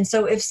about it. And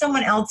so if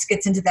someone else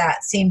gets into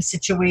that same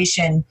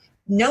situation,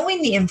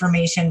 knowing the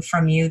information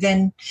from you,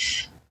 then,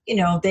 you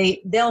know,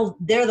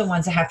 they're the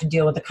ones that have to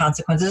deal with the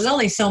consequences. There's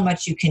only so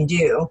much you can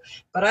do,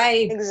 but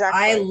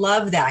I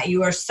love that.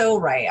 You are so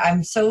right.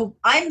 I'm so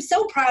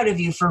proud of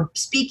you for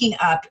speaking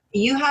up.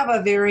 You have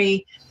a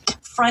very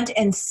front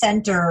and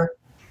center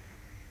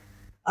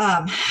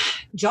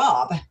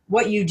job.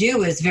 What you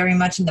do is very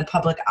much in the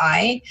public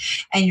eye,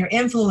 and you're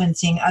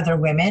influencing other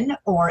women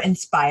or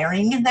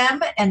inspiring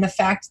them. And the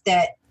fact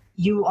that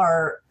you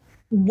are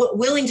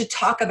willing to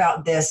talk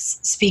about this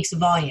speaks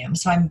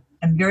volumes. So I'm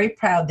very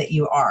proud that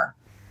you are.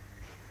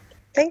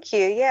 Thank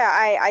you.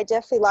 Yeah, I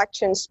definitely like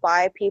to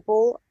inspire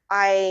people.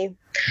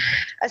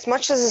 As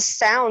much as it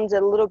sounds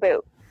a little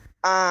bit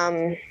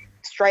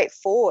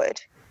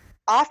straightforward,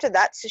 after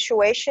that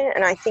situation,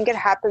 and I think it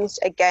happens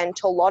again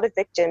to a lot of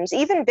victims,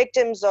 even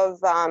victims of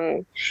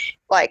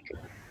like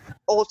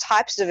all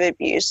types of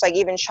abuse, like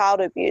even child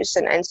abuse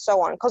and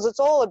so on, because it's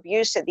all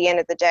abuse at the end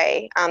of the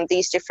day,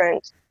 these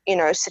different, you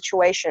know,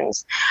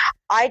 situations.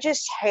 I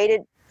just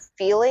hated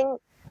feeling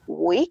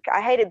weak.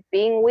 I hated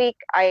being weak.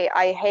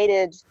 I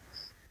hated,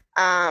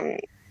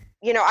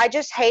 you know, I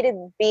just hated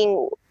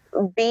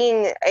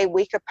being a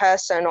weaker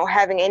person or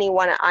having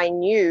anyone I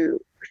knew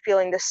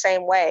feeling the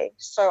same way.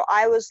 So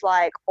I was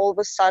like all of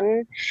a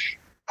sudden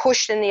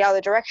pushed in the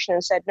other direction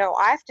and said, no,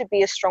 I have to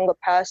be a stronger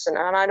person.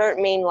 And I don't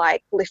mean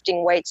like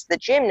lifting weights at the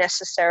gym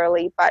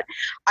necessarily, but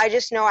I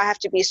just know I have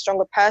to be a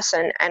stronger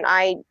person, and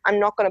I'm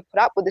not going to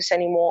put up with this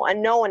anymore,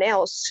 and no one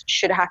else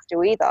should have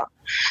to either.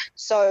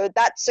 So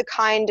that's the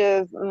kind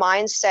of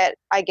mindset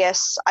I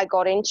guess I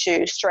got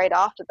into straight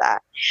after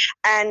that.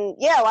 And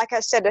yeah, like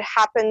I said, it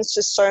happens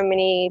to so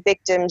many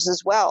victims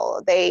as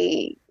well.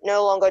 They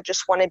no longer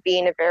just want to be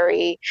in a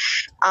very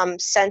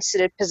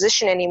sensitive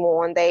position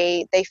anymore, and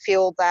they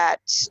feel that,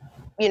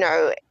 you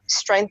know,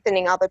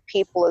 strengthening other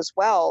people as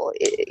well,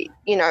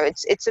 you know,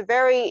 it's a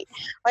very,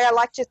 like, I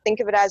like to think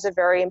of it as a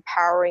very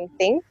empowering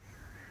thing.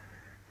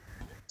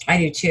 I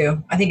do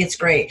too. I think it's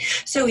great.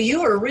 So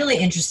you are really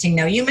interesting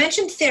now. You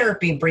mentioned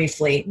therapy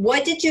briefly.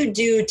 What did you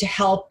do to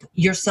help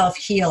yourself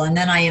heal? And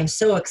then I am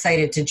so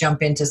excited to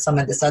jump into some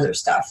of this other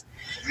stuff.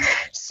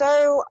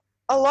 So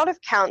a lot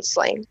of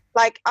counseling.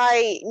 Like,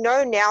 I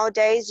know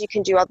nowadays you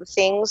can do other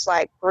things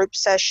like group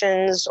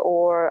sessions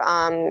or,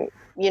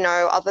 you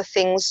know, other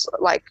things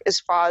like as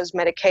far as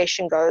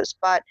medication goes.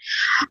 But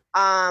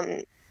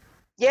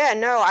yeah,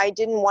 no, I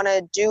didn't want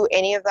to do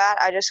any of that.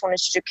 I just wanted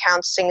to do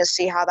counseling and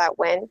see how that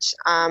went.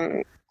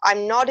 I'm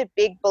not a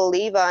big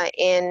believer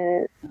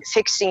in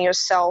fixing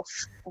yourself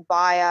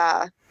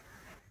via,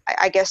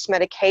 I guess,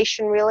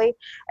 medication, really,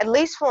 at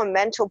least from a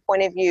mental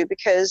point of view,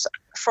 because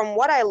from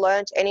what I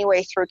learned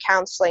anyway through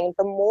counseling,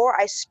 the more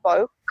I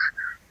spoke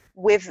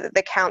with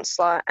the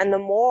counselor and the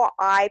more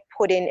I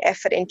put in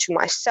effort into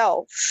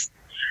myself,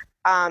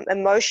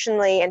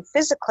 emotionally and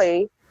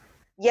physically,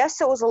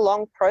 yes, it was a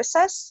long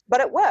process, but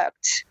it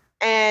worked.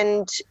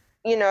 And,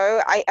 you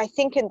know, I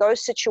think in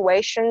those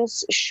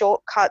situations,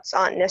 shortcuts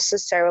aren't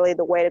necessarily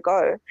the way to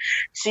go.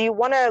 So you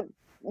want to,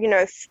 you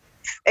know,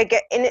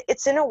 again,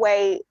 it's in a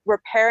way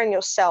repairing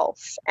yourself.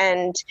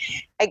 And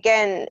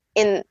again,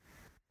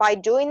 by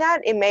doing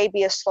that, it may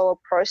be a slower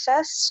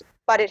process,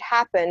 but it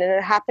happened, and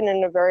it happened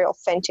in a very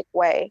authentic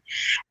way.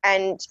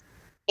 And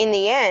in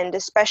the end,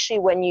 especially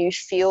when you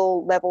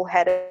feel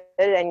level-headed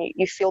and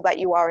you feel that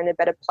you are in a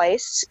better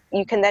place,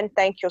 you can then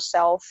thank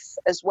yourself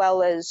as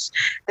well as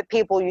the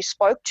people you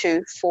spoke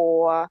to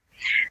for,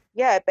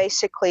 yeah,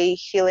 basically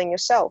healing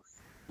yourself.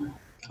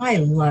 I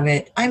love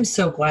it. I'm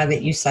so glad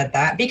that you said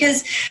that,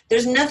 because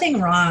there's nothing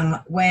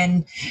wrong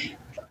when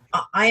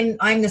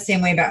I'm the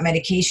same way about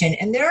medication.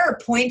 And there are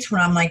points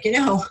where I'm like, you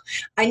know,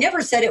 I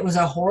never said it was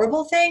a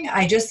horrible thing.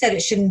 I just said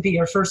it shouldn't be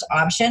your first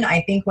option. I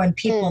think when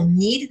people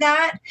need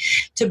that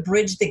to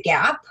bridge the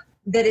gap,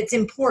 that it's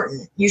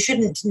important. You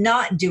shouldn't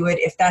not do it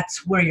if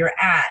that's where you're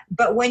at.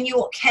 But when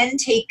you can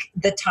take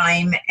the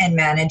time and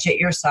manage it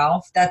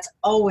yourself, that's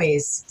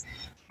always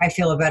I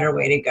feel a better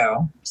way to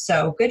go.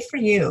 So good for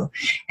you.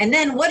 And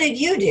then what did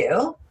you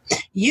do?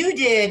 You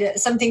did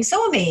something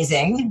so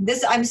amazing.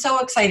 I'm so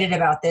excited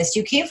about this.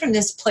 You came from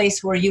this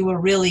place where you were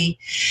really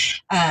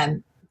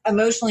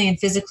emotionally and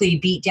physically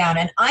beat down.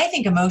 And I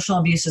think emotional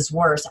abuse is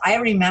worse. I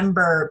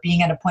remember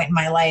being at a point in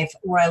my life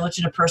where I looked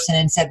at a person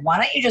and said, why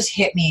don't you just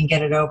hit me and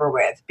get it over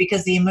with?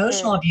 Because the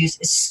emotional abuse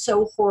is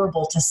so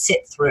horrible to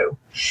sit through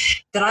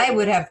that I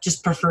would have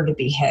just preferred to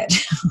be hit.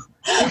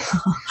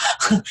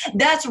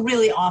 That's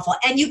really awful.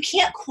 And you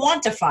can't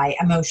quantify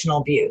emotional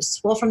abuse.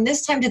 Well, from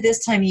this time to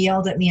this time, you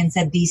yelled at me and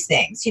said these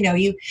things. You know,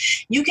 you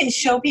can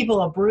show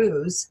people a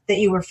bruise that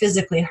you were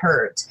physically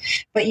hurt,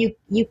 but you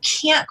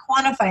can't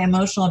quantify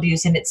emotional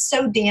abuse, and it's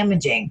so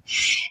damaging.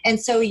 And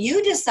so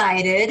you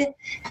decided,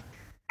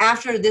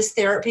 after this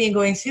therapy and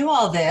going through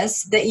all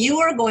this, that you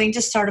are going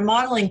to start a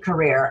modeling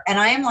career. And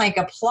I am like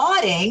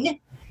applauding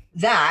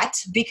that,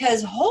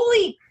 because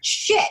holy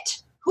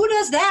shit, who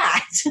does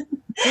that?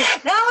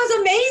 That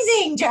was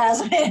amazing,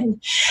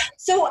 Jasmine.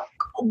 So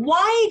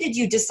why did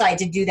you decide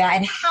to do that?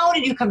 And how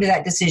did you come to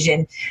that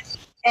decision?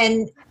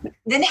 And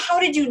then how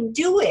did you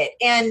do it?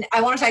 And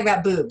I want to talk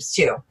about boobs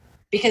too,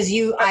 because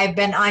I've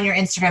been on your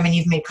Instagram and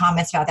you've made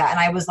comments about that. And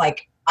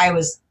I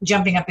was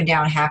jumping up and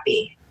down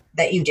happy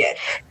that you did.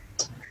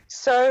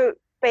 So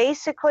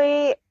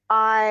basically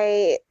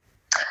I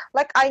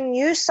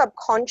knew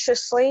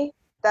subconsciously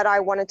that I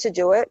wanted to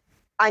do it.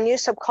 I knew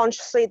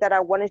subconsciously that I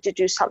wanted to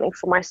do something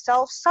for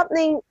myself,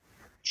 something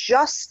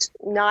just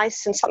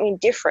nice and something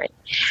different.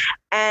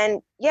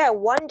 And yeah,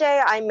 one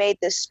day I made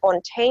this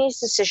spontaneous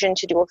decision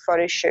to do a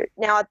photo shoot.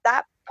 Now at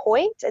that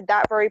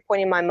very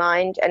point in my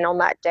mind and on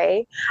that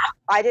day,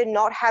 I did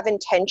not have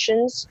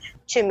intentions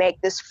to make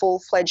this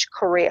full-fledged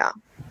career.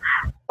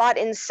 But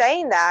in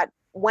saying that,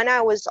 when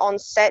I was on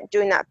set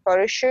doing that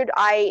photo shoot,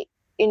 I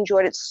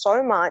enjoyed it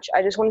so much.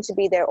 I just wanted to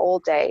be there all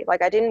day.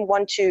 Like I didn't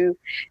want to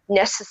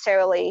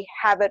necessarily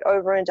have it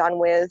over and done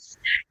with,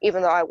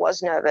 even though I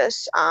was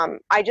nervous.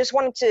 I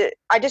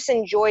just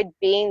enjoyed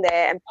being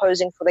there and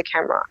posing for the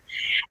camera.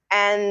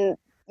 And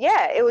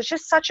yeah, it was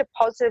just such a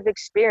positive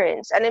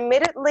experience. And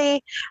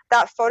admittedly,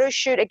 that photo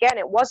shoot, again,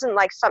 it wasn't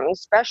like something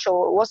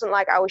special. It wasn't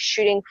like I was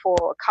shooting for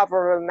a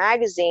cover of a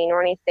magazine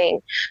or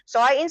anything.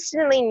 So I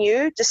instantly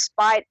knew,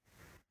 despite,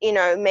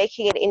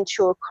 making it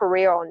into a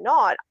career or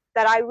not,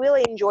 that I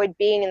really enjoyed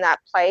being in that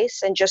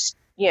place and just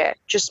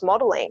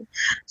modeling.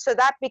 So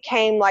that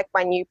became like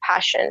my new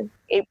passion.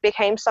 It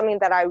became something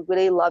that I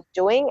really love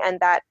doing,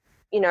 and that,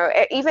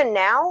 even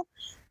now,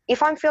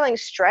 if I'm feeling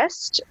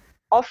stressed,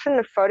 often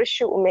the photo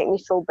shoot will make me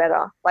feel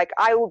better. Like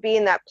I will be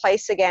in that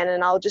place again,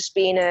 and I'll just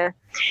be in a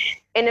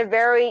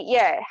very,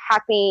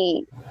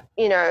 happy,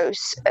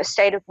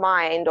 state of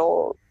mind,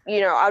 or,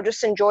 I'll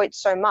just enjoy it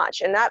so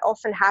much. And that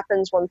often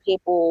happens when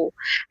people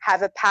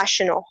have a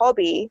passion or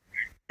hobby.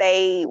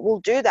 They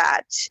will do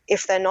that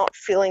if they're not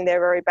feeling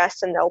their very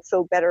best, and they'll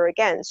feel better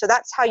again. So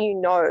that's how you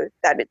know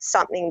that it's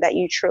something that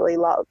you truly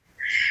love.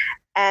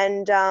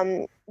 And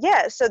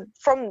so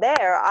from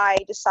there, I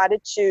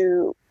decided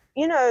to,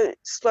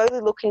 slowly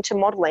look into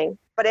modeling.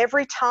 But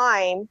every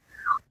time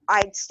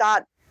I'd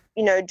start,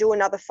 do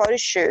another photo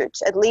shoot,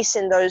 at least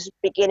in those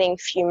beginning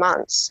few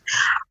months,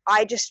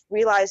 I just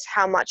realized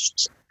how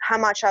much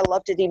I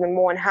loved it even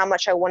more, and how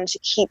much I wanted to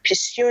keep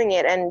pursuing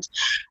it. And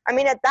I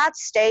mean, at that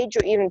stage,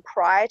 or even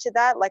prior to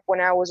that, like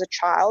when I was a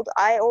child,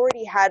 I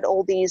already had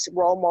all these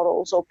role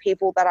models or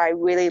people that I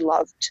really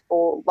loved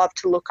or loved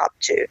to look up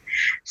to.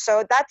 So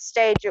at that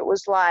stage, it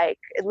was like,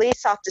 at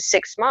least after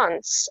 6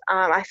 months,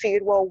 I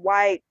figured, well,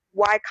 why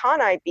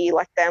can't I be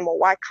like them, or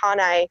why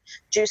can't I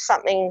do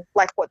something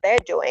like what they're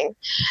doing?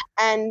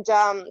 And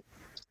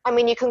I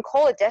mean, you can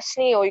call it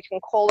destiny, or you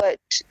can call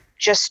it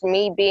just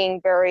me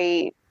being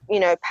very,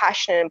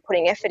 passionate and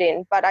putting effort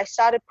in. But I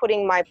started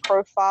putting my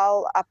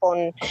profile up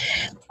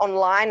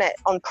online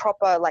on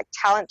proper like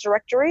talent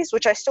directories,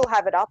 which I still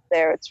have it up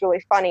there. It's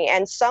really funny.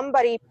 And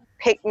somebody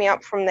picked me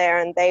up from there,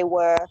 and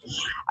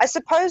I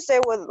suppose they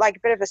were like a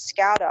bit of a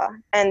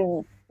scouter.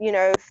 And,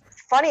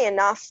 funny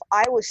enough,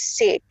 I was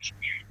sick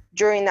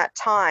during that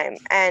time,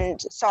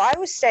 and so I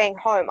was staying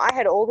home. I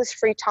had all this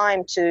free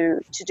time to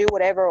do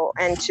whatever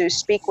and to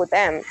speak with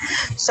them.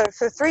 So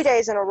for 3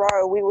 days in a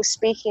row, we were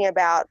speaking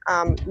about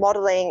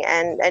modeling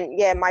and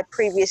my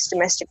previous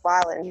domestic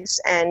violence.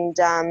 And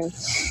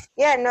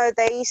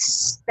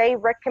they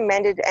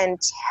recommended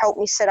and helped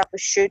me set up a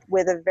shoot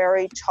with a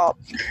very top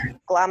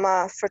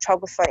glamour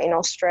photographer in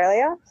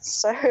Australia.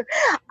 So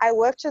I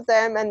worked with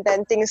them, and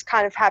then things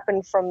kind of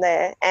happened from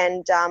there.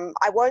 And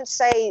I won't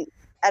say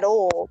at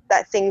all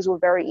that things were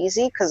very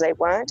easy, because they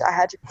weren't. I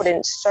had to put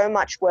in so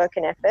much work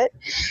and effort.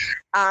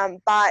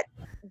 But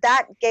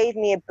that gave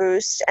me a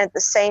boost. At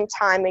the same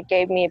time, it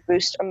gave me a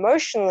boost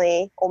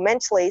emotionally or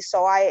mentally.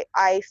 So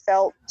I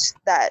felt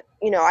that,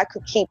 I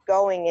could keep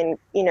going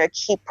and,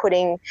 keep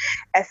putting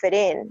effort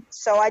in.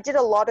 So I did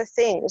a lot of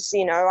things.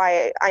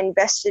 I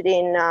invested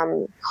in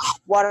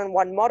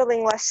one-on-one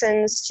modeling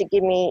lessons to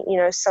give me,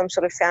 some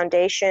sort of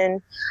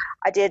foundation.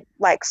 I did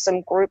like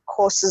some group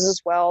courses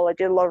as well. I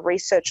did a lot of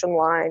research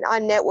online. I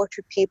networked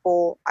with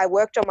people. I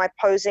worked on my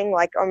posing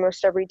like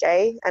almost every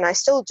day, and I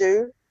still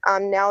do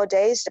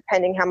nowadays,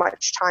 depending how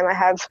much time I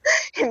have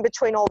in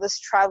between all this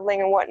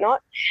traveling and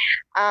whatnot.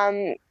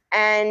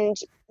 And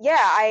yeah,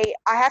 I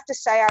have to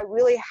say I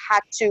really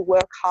had to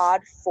work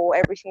hard for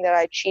everything that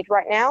I achieved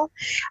right now.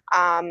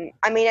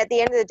 I mean, at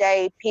the end of the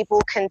day,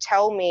 people can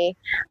tell me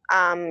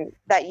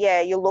that,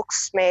 yeah, your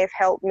looks may have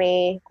helped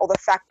me, or the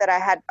fact that I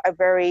had a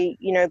very,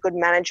 good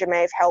manager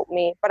may have helped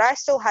me, but I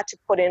still had to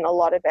put in a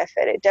lot of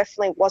effort. It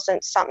definitely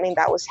wasn't something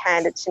that was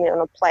handed to me on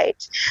a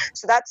plate.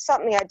 So that's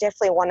something I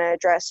definitely want to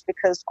address,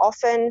 because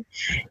often,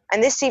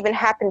 and this even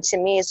happened to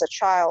me as a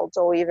child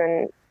or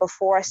even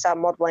before I started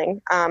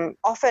modeling,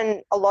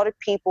 often a lot of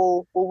people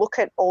will look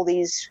at all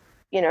these,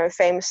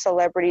 famous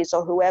celebrities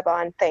or whoever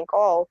and think,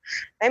 oh,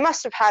 they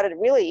must have had it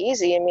really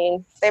easy. I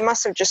mean, they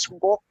must have just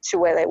walked to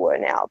where they were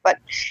now. But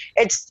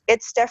it's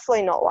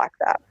definitely not like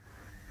that.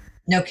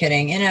 No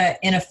kidding.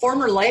 In a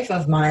former life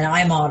of mine,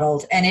 I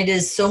modeled, and it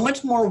is so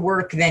much more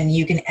work than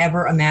you can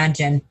ever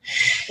imagine.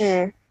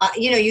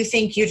 You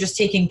think you're just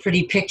taking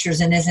pretty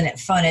pictures and isn't it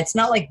fun? It's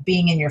not like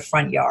being in your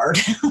front yard.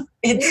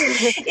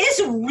 It's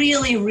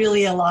really,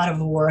 really a lot of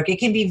work. It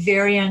can be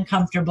very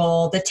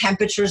uncomfortable. The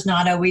temperature's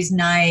not always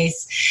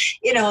nice.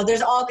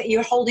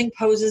 You're holding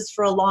poses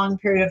for a long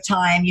period of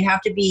time. You have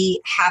to be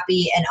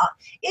happy, and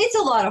it's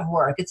a lot of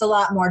work. It's a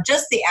lot more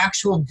just the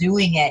actual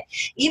doing it.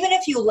 Even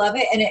if you love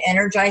it and it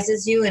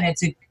energizes you and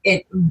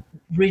it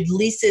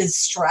releases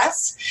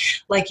stress,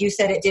 like you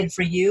said it did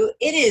for you,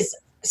 it is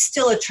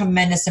still a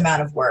tremendous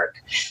amount of work.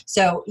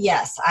 So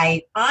yes,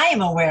 I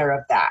am aware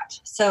of that.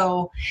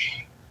 So,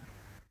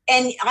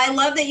 and I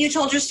love that you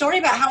told your story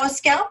about how a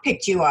scout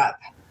picked you up.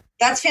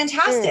 That's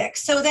fantastic.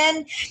 So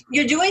then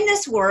you're doing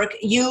this work.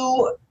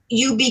 You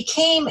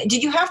became,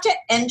 did you have to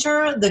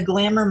enter the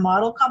glamour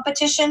model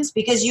competitions?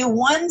 Because you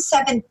won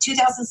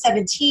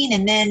 2017,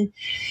 and then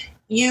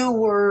you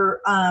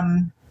were,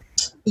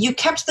 you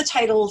kept the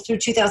title through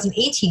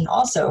 2018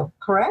 also,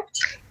 correct?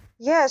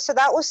 Yeah, so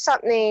that was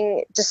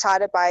something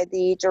decided by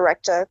the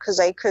director, because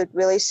they could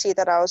really see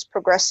that I was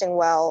progressing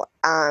well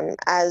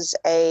as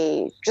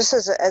a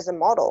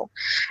model.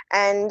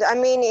 And I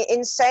mean,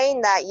 in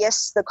saying that,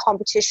 yes, the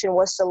competition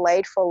was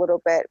delayed for a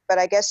little bit, but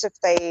I guess if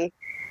they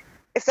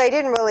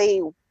didn't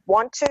really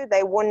want to,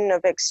 they wouldn't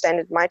have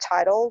extended my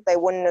title. They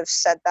wouldn't have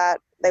said that.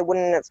 They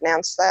wouldn't have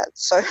announced that.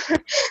 So,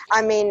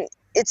 I mean,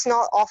 it's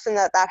not often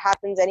that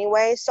happens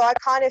anyway. So I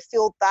kind of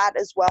feel that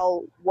as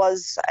well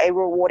was a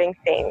rewarding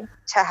thing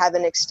to have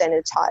an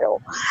extended title.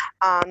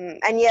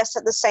 And yes,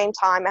 at the same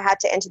time, I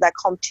had to enter that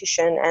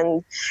competition,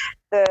 and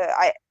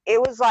it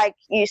was like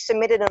you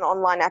submitted an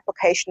online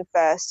application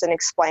first and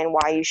explain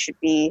why you should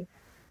be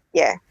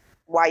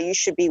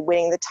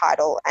winning the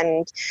title.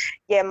 And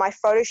yeah, my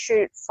photos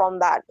from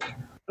that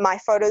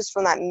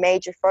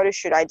major photo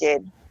shoot I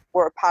did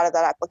were a part of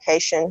that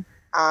application.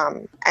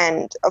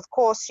 And of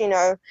course,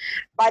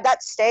 by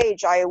that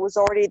stage, I was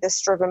already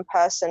this driven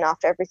person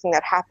after everything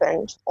that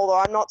happened. Although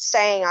I'm not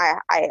saying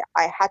I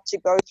had to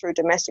go through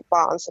domestic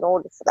violence in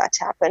order for that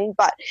to happen.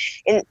 But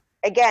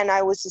again,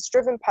 I was this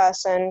driven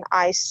person.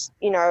 I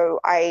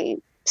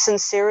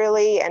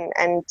sincerely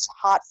and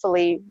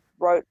heartfully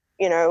wrote,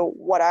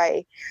 what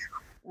I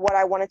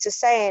wanted to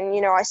say,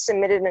 and I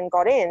submitted and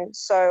got in.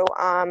 So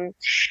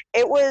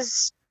it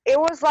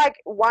was like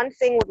one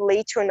thing would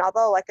lead to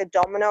another, like a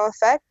domino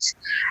effect.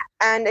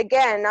 And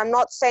again, I'm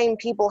not saying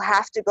people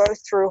have to go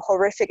through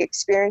horrific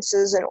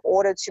experiences in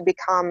order to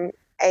become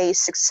a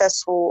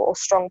successful or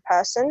strong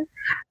person.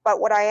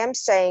 But what I am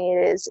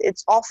saying is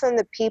it's often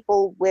the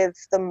people with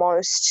the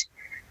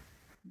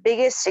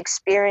biggest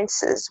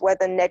experiences,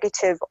 whether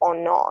negative or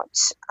not,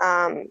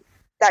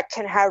 that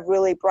can have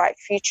really bright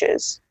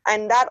futures.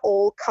 And that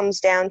all comes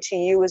down to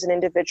you as an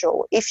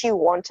individual. If you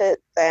want it,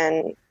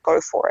 then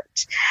go for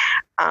it.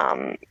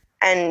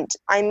 And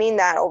I mean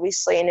that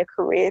obviously in a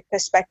career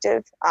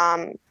perspective.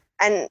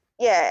 And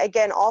yeah,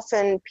 again,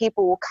 often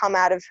people will come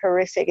out of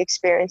horrific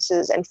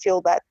experiences and feel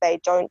that they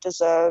don't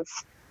deserve,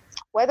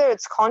 whether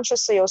it's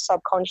consciously or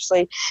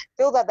subconsciously,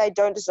 feel that they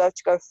don't deserve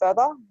to go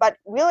further. But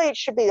really it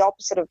should be the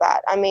opposite of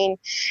that. I mean,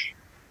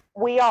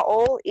 we are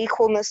all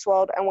equal in this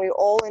world, and we're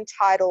all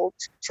entitled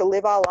to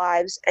live our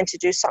lives and to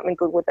do something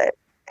good with it.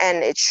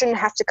 And it shouldn't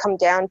have to come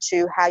down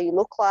to how you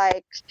look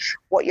like,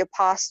 what your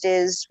past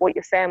is, what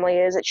your family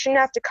is. It shouldn't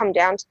have to come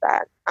down to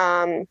that.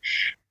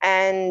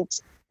 And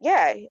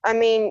yeah, I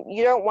mean,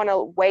 you don't want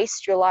to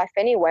waste your life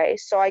anyway.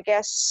 So I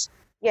guess,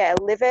 yeah,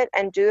 live it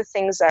and do the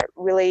things that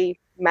really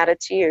matter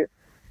to you.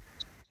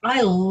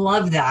 I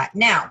love that.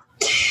 Now,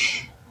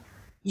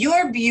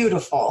 you're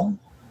beautiful.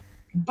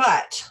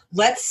 But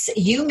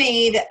you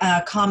made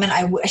a comment,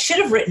 I should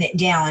have written it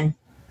down.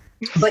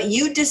 but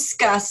you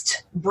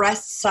discussed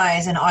breast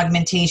size and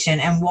augmentation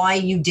and why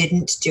you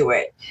didn't do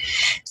it.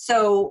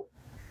 So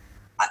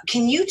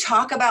can you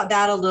talk about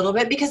that a little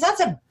bit? Because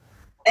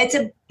it's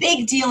a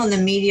big deal in the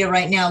media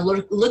right now,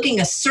 looking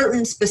a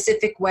certain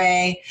specific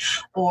way,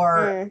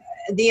 or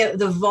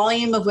the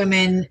volume of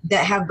women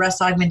that have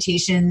breast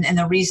augmentation and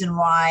the reason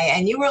why.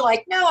 And you were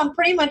like, no, I'm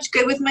pretty much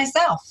good with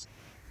myself.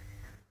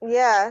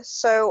 Yeah.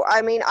 So,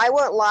 I mean, I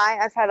won't lie.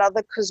 I've had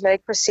other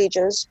cosmetic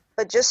procedures,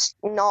 but just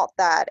not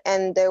that.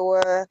 And there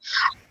were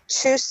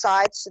two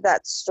sides to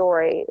that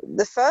story.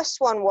 The first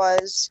one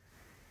was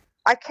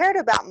I cared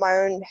about my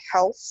own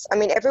health. I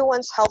mean,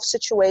 everyone's health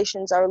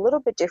situations are a little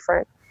bit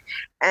different.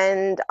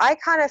 And I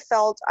kind of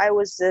felt I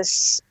was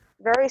this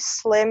very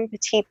slim,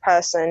 petite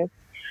person.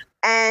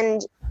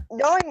 And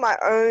knowing my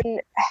own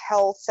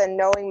health and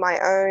knowing my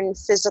own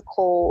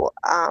physical,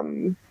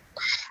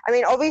 I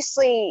mean,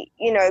 obviously,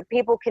 you know,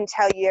 people can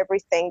tell you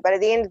everything, but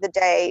at the end of the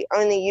day,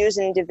 only you as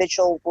an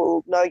individual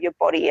will know your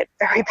body at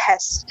very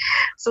best.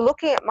 So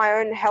looking at my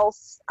own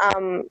health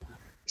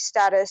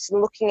status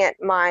and looking at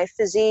my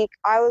physique,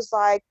 I was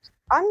like,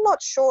 I'm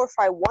not sure if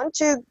I want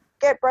to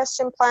get breast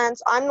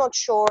implants. I'm not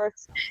sure if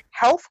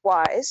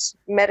health-wise,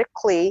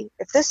 medically,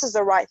 if this is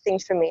the right thing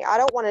for me. I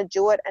don't want to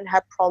do it and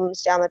have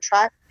problems down the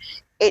track.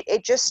 I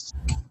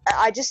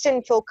just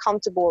didn't feel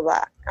comfortable with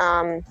that.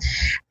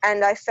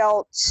 And I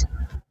felt,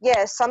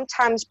 yeah,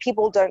 sometimes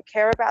people don't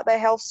care about their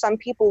health. Some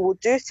people will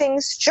do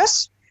things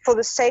just for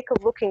the sake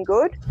of looking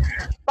good.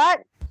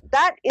 But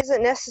that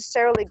isn't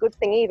necessarily a good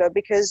thing either,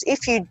 because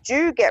if you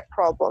do get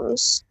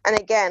problems, and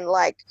again,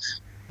 like,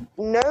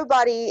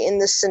 nobody in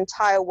this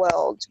entire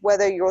world,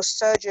 whether you're a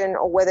surgeon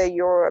or whether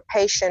you're a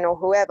patient or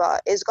whoever,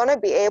 is going to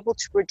be able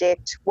to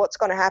predict what's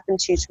going to happen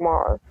to you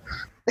tomorrow.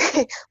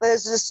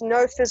 There's just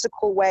no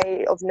physical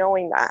way of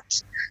knowing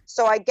that.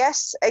 So I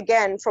guess,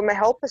 again, from a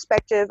health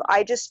perspective,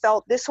 I just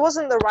felt this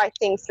wasn't the right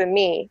thing for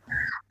me.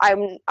 I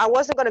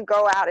wasn't going to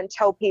go out and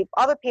tell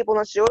other people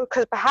not to do it,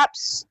 because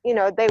perhaps, you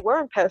know, they were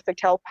in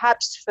perfect health.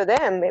 Perhaps for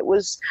them it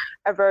was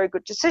a very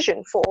good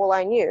decision, for all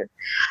I knew.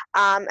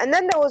 And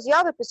then there was the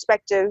other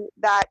perspective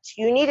that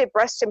you needed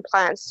breast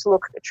implants to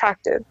look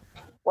attractive.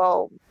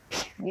 Well,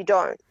 you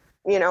don't.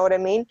 You know what I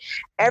mean?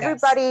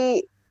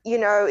 Everybody, you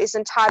know, is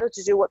entitled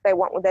to do what they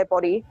want with their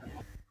body.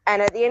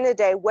 And at the end of the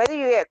day, whether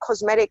you get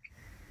cosmetic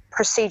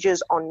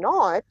procedures or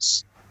not,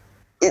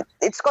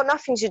 it's got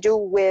nothing to do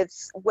with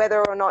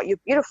whether or not you're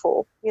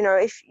beautiful. You know,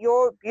 if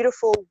you're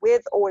beautiful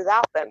with or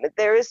without them,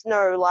 there is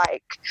no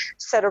like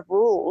set of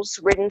rules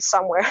written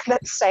somewhere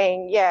that's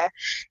saying, yeah,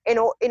 in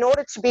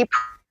order to be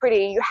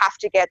pretty, you have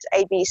to get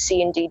A, B,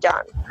 C, and D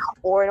done.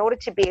 Or in order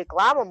to be a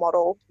glamour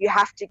model, you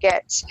have to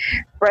get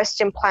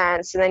breast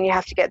implants, and then you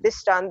have to get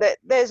this done.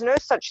 There's no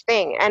such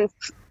thing. And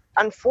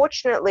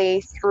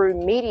unfortunately, through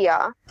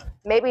media,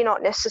 maybe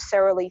not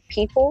necessarily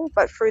people,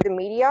 but through the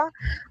media,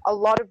 a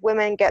lot of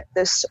women get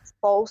this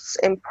false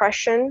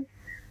impression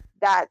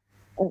that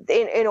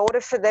in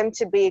order for them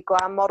to be a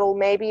glam model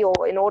maybe,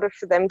 or in order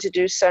for them to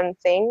do certain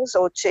things,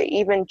 or to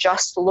even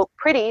just look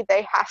pretty,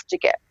 they have to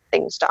get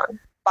things done.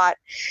 But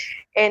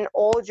in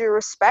all due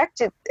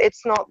respect,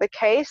 it's not the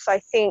case. I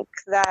think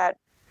that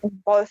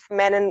both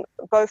men and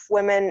both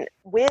women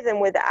with and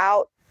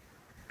without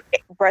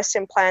breast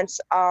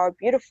implants are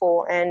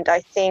beautiful. And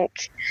I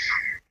think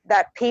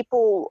that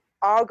people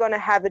are going to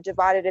have a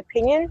divided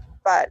opinion,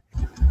 but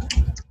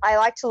I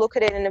like to look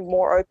at it in a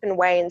more open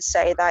way and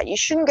say that you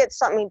shouldn't get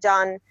something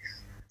done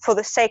for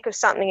the sake of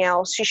something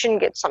else. You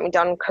shouldn't get something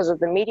done because of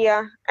the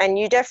media. And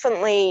you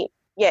definitely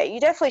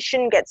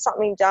shouldn't get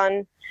something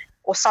done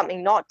or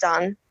something not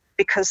done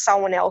because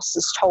someone else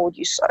has told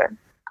you so.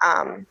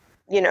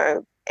 You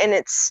know, and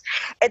it's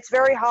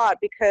very hard,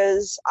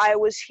 because I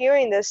was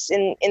hearing this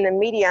in the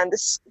media, and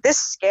this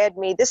scared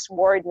me. This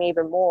worried me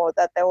even more,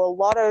 that there were a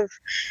lot of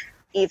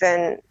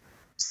even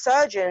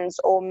surgeons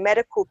or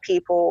medical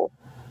people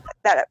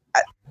that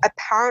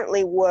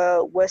apparently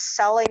were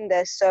selling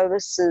their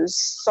services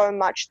so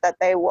much that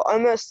they were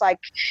almost like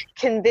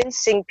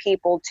convincing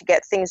people to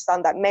get things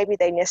done that maybe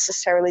they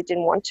necessarily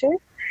didn't want to.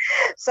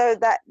 So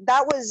that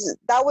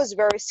was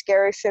very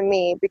scary for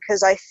me,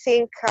 because I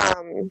think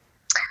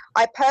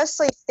I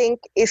personally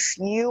think if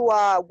you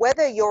are,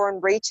 whether you're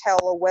in retail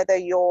or whether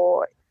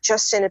you're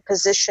just in a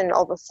position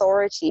of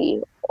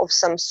authority of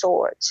some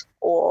sort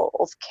or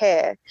of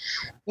care,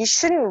 you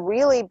shouldn't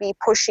really be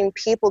pushing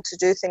people to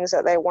do things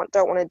that they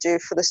don't want to do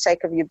for the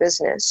sake of your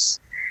business.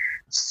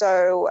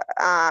 So,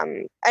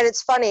 and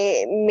it's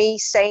funny, me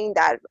saying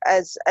that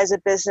as a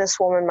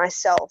businesswoman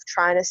myself,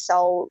 trying to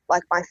sell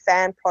like my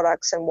fan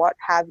products and what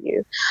have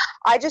you.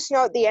 I just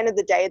know at the end of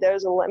the day,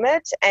 there's a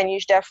limit, and you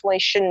definitely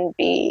shouldn't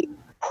be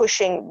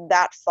pushing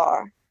that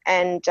far.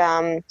 And,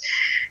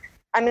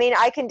 I mean,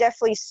 I can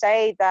definitely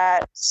say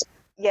that,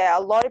 yeah,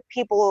 a lot of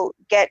people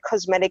get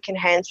cosmetic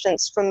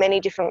enhancements for many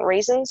different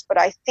reasons, but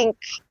I think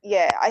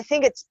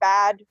it's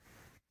bad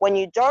when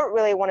you don't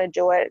really want to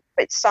do it,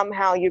 but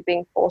somehow you're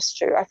being forced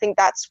to. I think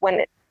that's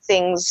when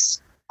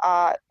that's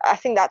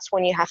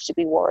when you have to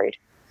be worried.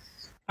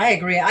 I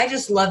agree. I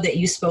just love that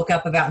you spoke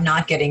up about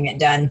not getting it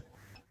done.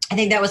 I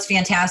think that was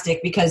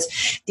fantastic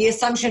because the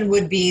assumption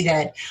would be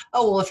that,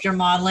 oh, well, if you're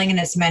modeling and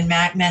it's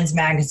men's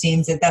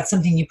magazines, that's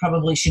something you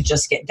probably should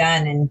just get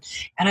done. And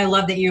I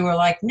love that you were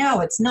like, no,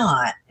 it's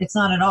not. It's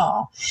not at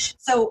all.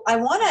 So I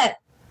want to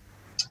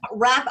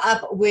wrap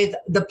up with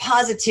the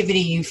positivity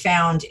you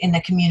found in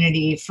the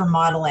community for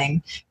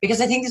modeling,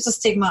 because I think there's a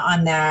stigma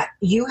on that.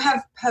 You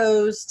have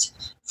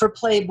posed for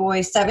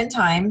Playboy 7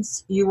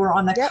 times. You were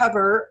on the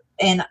cover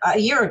a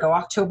year ago,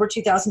 October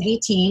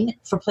 2018,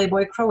 for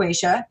Playboy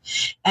Croatia,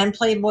 and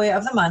Playboy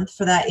of the Month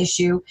for that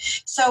issue.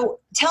 So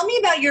tell me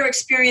about your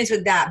experience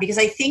with that, because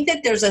I think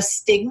that there's a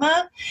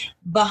stigma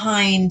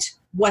behind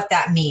what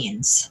that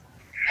means.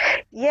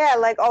 Yeah,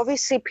 like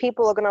obviously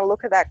people are going to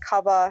look at that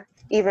cover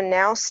even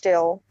now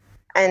still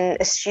and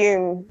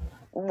assume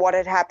what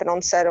had happened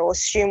on set, or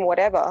assume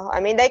whatever. I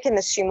mean, they can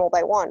assume all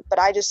they want, but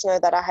I just know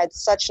that I had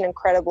such an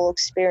incredible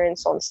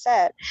experience on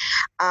set.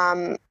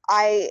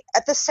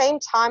 At the same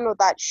time of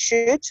that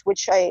shoot,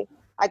 which I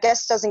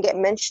guess doesn't get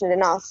mentioned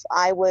enough,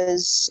 I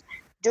was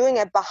doing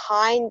a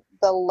behind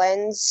the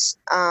lens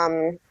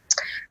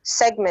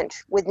segment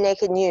with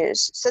Naked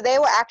News. So they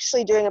were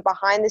actually doing a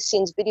behind the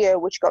scenes video,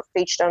 which got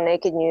featured on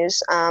Naked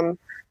News,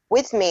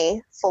 with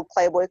me for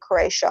Playboy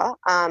Croatia,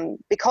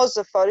 because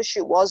the photo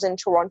shoot was in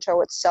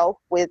Toronto itself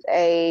with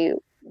a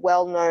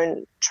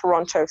well-known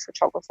Toronto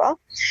photographer.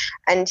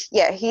 And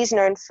yeah, he's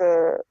known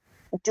for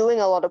doing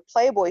a lot of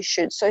Playboy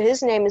shoots. So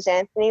his name is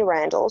Anthony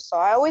Randall. So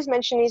I always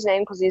mention his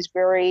name because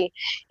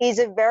he's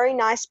a very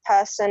nice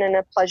person and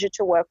a pleasure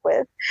to work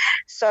with.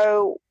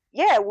 So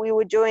yeah, we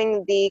were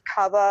doing the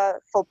cover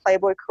for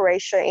Playboy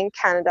Croatia in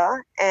Canada,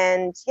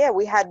 and yeah,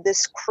 we had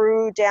this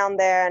crew down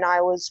there, and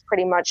I was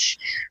pretty much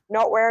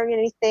not wearing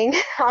anything.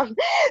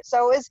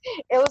 So it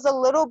was a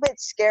little bit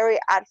scary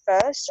at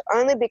first,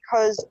 only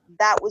because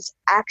that was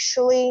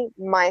actually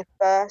my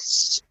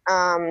first.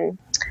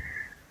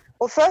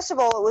 Well, first of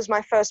all, it was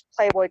my first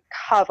Playboy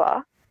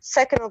cover.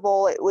 Second of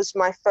all, it was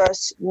my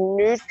first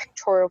nude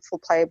pictorial for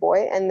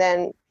Playboy, and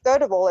then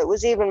third of all, it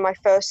was even my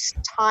first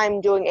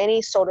time doing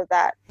any sort of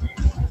that,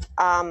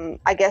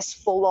 I guess,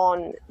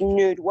 full-on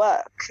nude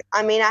work.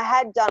 I mean, I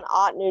had done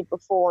art nude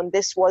before, and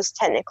this was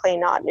technically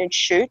an art nude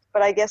shoot,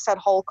 but I guess that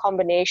whole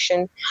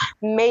combination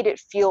made it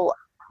feel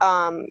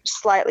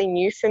slightly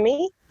new for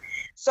me.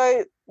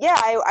 So, yeah,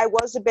 I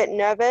was a bit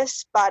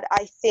nervous, but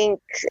I think,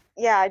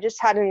 yeah, I just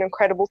had an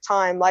incredible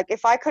time. Like,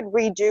 if I could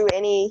redo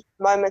any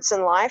moments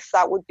in life,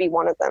 that would be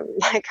one of them.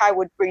 Like, I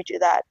would redo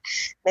that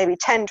maybe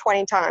 10,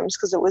 20 times,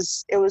 because it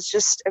was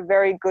just a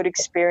very good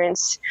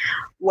experience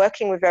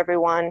working with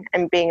everyone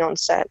and being on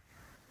set.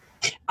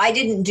 I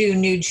didn't do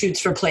nude shoots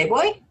for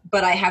Playboy,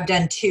 but I have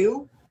done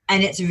 2.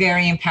 And it's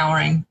very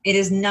empowering. It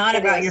is not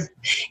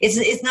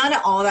it's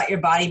not all about your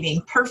body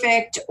being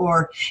perfect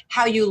or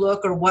how you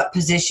look or what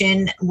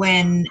position.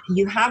 When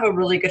you have a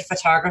really good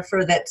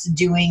photographer that's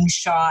doing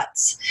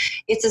shots,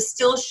 it's a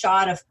still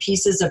shot of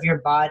pieces of your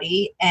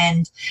body.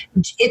 And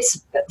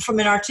it's, from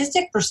an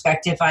artistic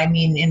perspective, I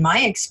mean, in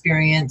my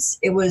experience,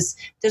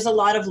 there's a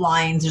lot of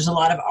lines, there's a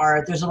lot of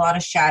art, there's a lot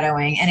of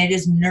shadowing, and it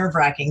is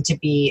nerve-wracking to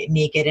be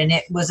naked. And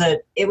it was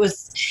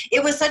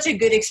such a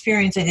good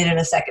experience. I did it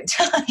a second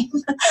time.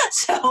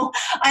 So,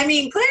 I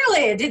mean,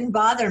 clearly it didn't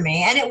bother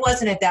me, and it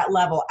wasn't at that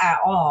level at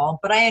all,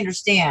 but I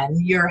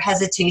understand your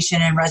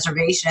hesitation and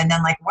reservation, and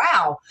then like,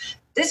 wow,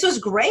 this was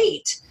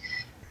great.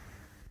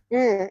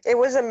 It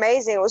was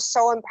amazing. It was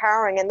so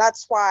empowering, and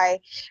that's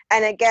why,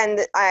 and again,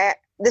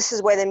 this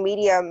is where the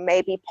media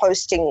may be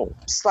posting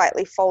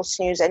slightly false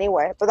news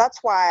anyway, but that's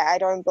why I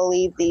don't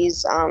believe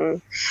these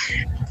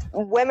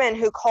women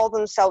who call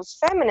themselves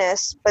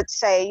feminists but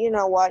say, you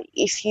know what,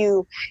 if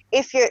you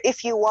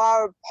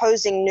are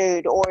posing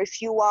nude, or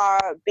if you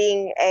are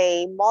being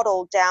a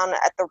model down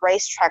at the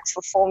racetracks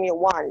for Formula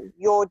One,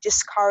 you're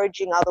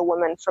discouraging other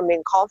women from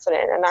being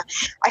confident. And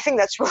I think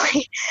that's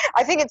really,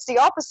 I think it's the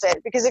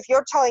opposite, because if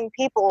you're telling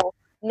people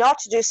not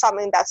to do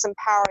something that's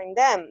empowering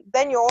them,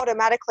 then you're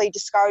automatically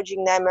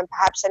discouraging them and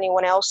perhaps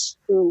anyone else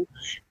who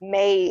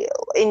may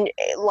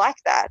like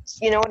that.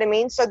 You know what I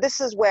mean? So this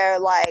is where,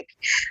 like,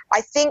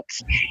 I think,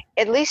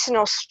 at least in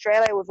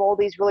Australia, with all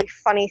these really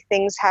funny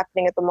things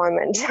happening at the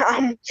moment,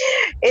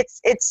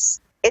 it's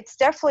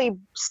definitely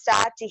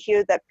sad to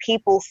hear that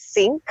people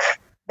think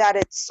that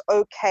it's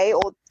okay,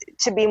 or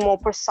to be more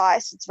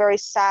precise, it's very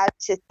sad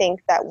to think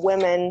that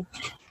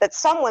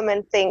some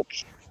women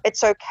think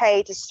it's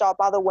okay to stop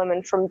other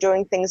women from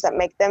doing things that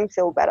make them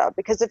feel better.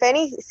 Because if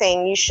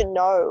anything, you should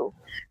know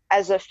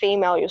as a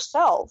female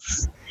yourself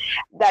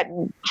that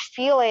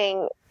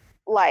feeling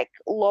like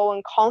low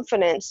in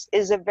confidence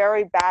is a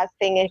very bad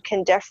thing and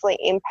can definitely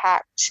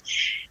impact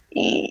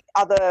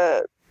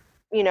other,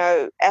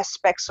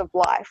 aspects of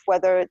life,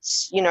 whether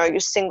it's, you're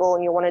single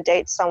and you want to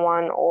date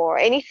someone or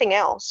anything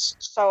else.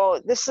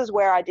 So this is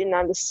where I didn't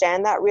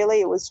understand that really.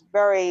 It was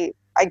very,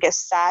 I guess,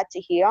 sad to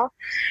hear.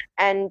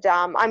 And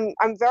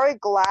I'm very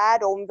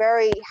glad, or I'm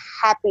very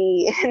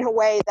happy in a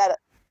way that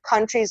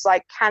countries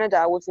like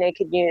Canada with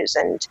Naked News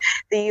and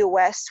the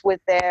US with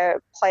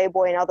their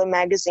Playboy and other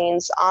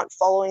magazines aren't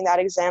following that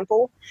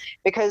example.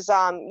 Because,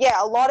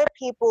 a lot of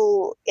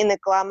people in the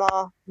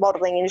glamour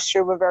modeling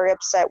industry were very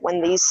upset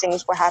when these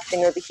things were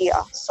happening over here.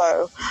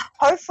 So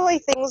hopefully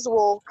things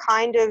will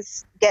kind of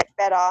get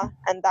better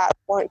and that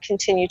won't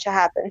continue to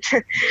happen.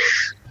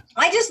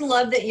 I just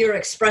love that you're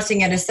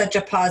expressing it as such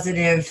a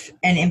positive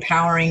and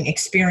empowering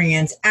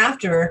experience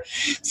after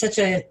such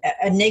a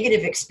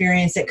negative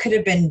experience that could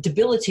have been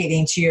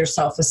debilitating to your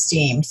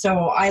self-esteem.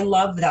 So I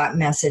love that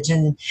message.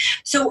 And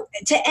so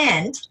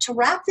to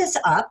wrap this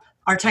up,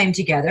 our time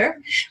together,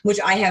 which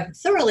I have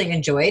thoroughly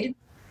enjoyed,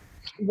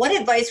 what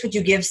advice would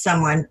you give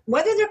someone,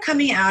 whether they're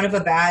coming out of a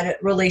bad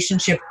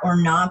relationship or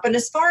not, but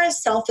as far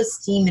as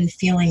self-esteem and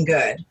feeling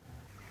good?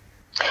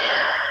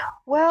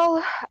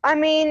 Well, I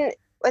mean,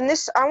 I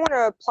want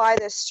to apply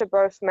this to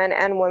both men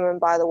and women,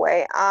 by the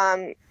way.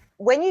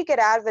 When you get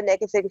out of a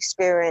negative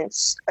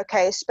experience,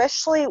 okay,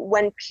 especially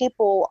when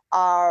people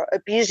are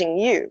abusing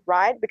you,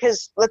 right?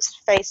 Because let's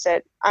face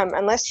it,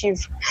 unless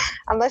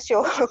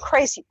you're a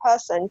crazy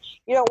person,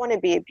 you don't want to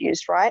be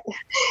abused, right?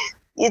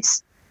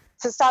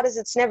 For starters,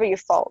 it's never your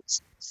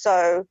fault.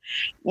 So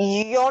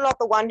you're not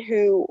the one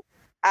who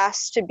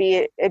asked to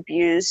be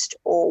abused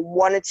or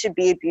wanted to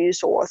be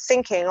abused or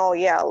thinking, oh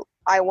yeah,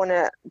 I want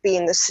to be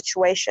in this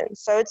situation.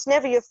 So it's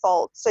never your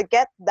fault. So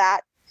get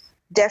that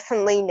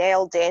definitely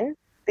nailed in,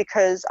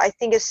 because I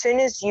think as soon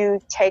as you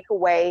take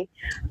away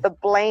the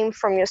blame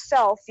from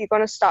yourself, you're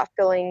going to start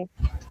feeling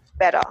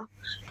better.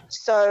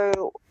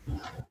 So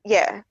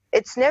yeah,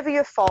 it's never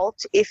your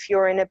fault if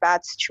you're in a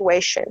bad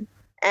situation.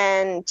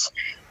 And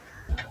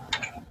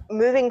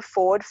moving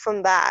forward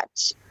from that,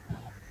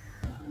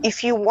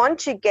 if you want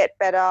to get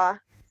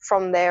better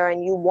from there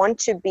and you want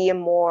to be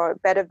a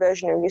better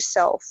version of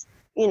yourself,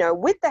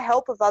 with the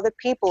help of other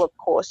people, of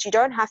course, you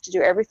don't have to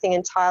do everything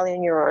entirely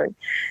on your own.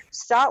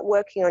 Start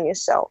working on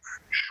yourself.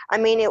 I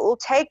mean, it will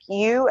take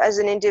you as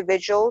an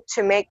individual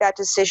to make that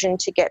decision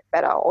to get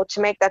better or to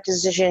make that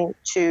decision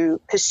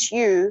to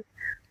pursue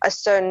a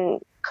certain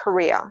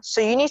career.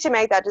 So you need to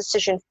make that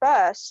decision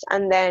first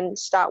and then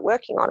start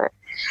working on it.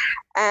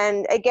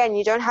 And again,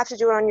 you don't have to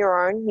do it on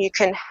your own. You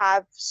can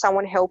have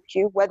someone help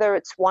you, whether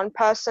it's one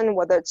person,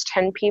 whether it's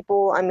 10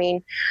 people. I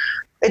mean,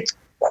 it's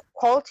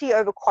quality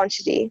over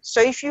quantity. So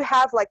if you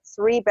have like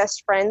 3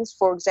 best friends,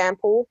 for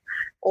example,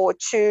 or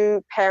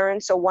 2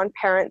 parents or 1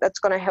 parent that's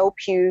going to help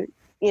you,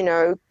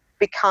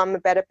 become a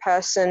better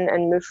person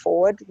and move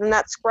forward, then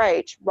that's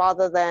great,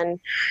 rather than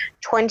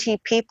 20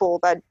 people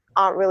that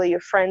aren't really your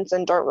friends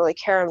and don't really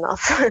care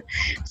enough.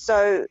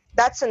 So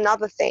that's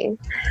another thing.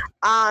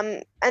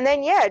 And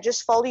then,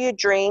 just follow your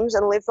dreams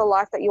and live the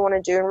life that you want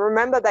to do. And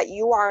remember that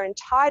you are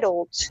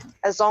entitled,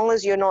 as long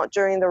as you're not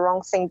doing the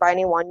wrong thing by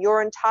anyone,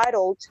 you're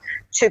entitled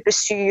to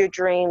pursue your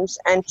dreams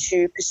and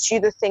to pursue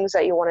the things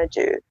that you want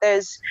to do.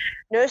 There's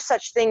no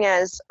such thing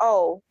as,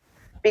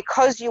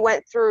 because you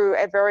went through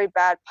a very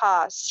bad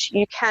past,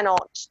 you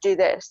cannot do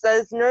this.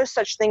 There's no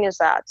such thing as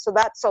that. So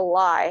that's a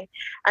lie.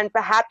 And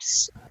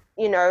perhaps,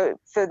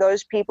 for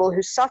those people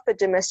who suffered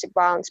domestic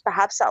violence,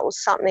 perhaps that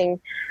was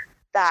something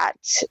that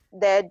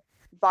their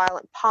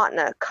violent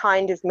partner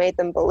kind of made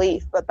them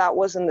believe, but that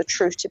wasn't the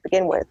truth to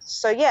begin with.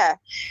 So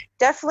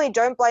definitely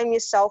don't blame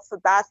yourself for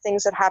bad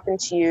things that happen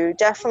to you.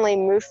 Definitely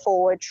move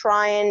forward,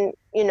 try and,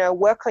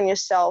 work on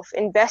yourself,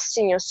 invest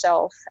in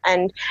yourself,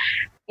 and,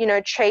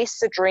 chase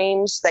the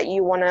dreams that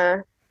you want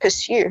to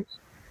pursue.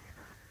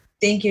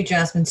 Thank you,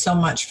 Jasmine, so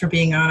much for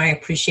being on. I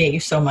appreciate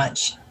you so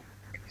much.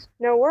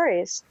 No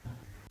worries.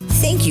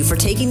 Thank you for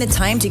taking the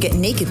time to get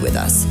naked with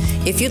us.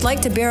 If you'd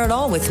like to bear it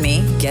all with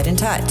me, get in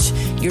touch.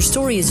 Your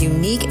story is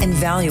unique and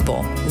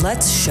valuable.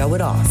 Let's show it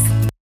off.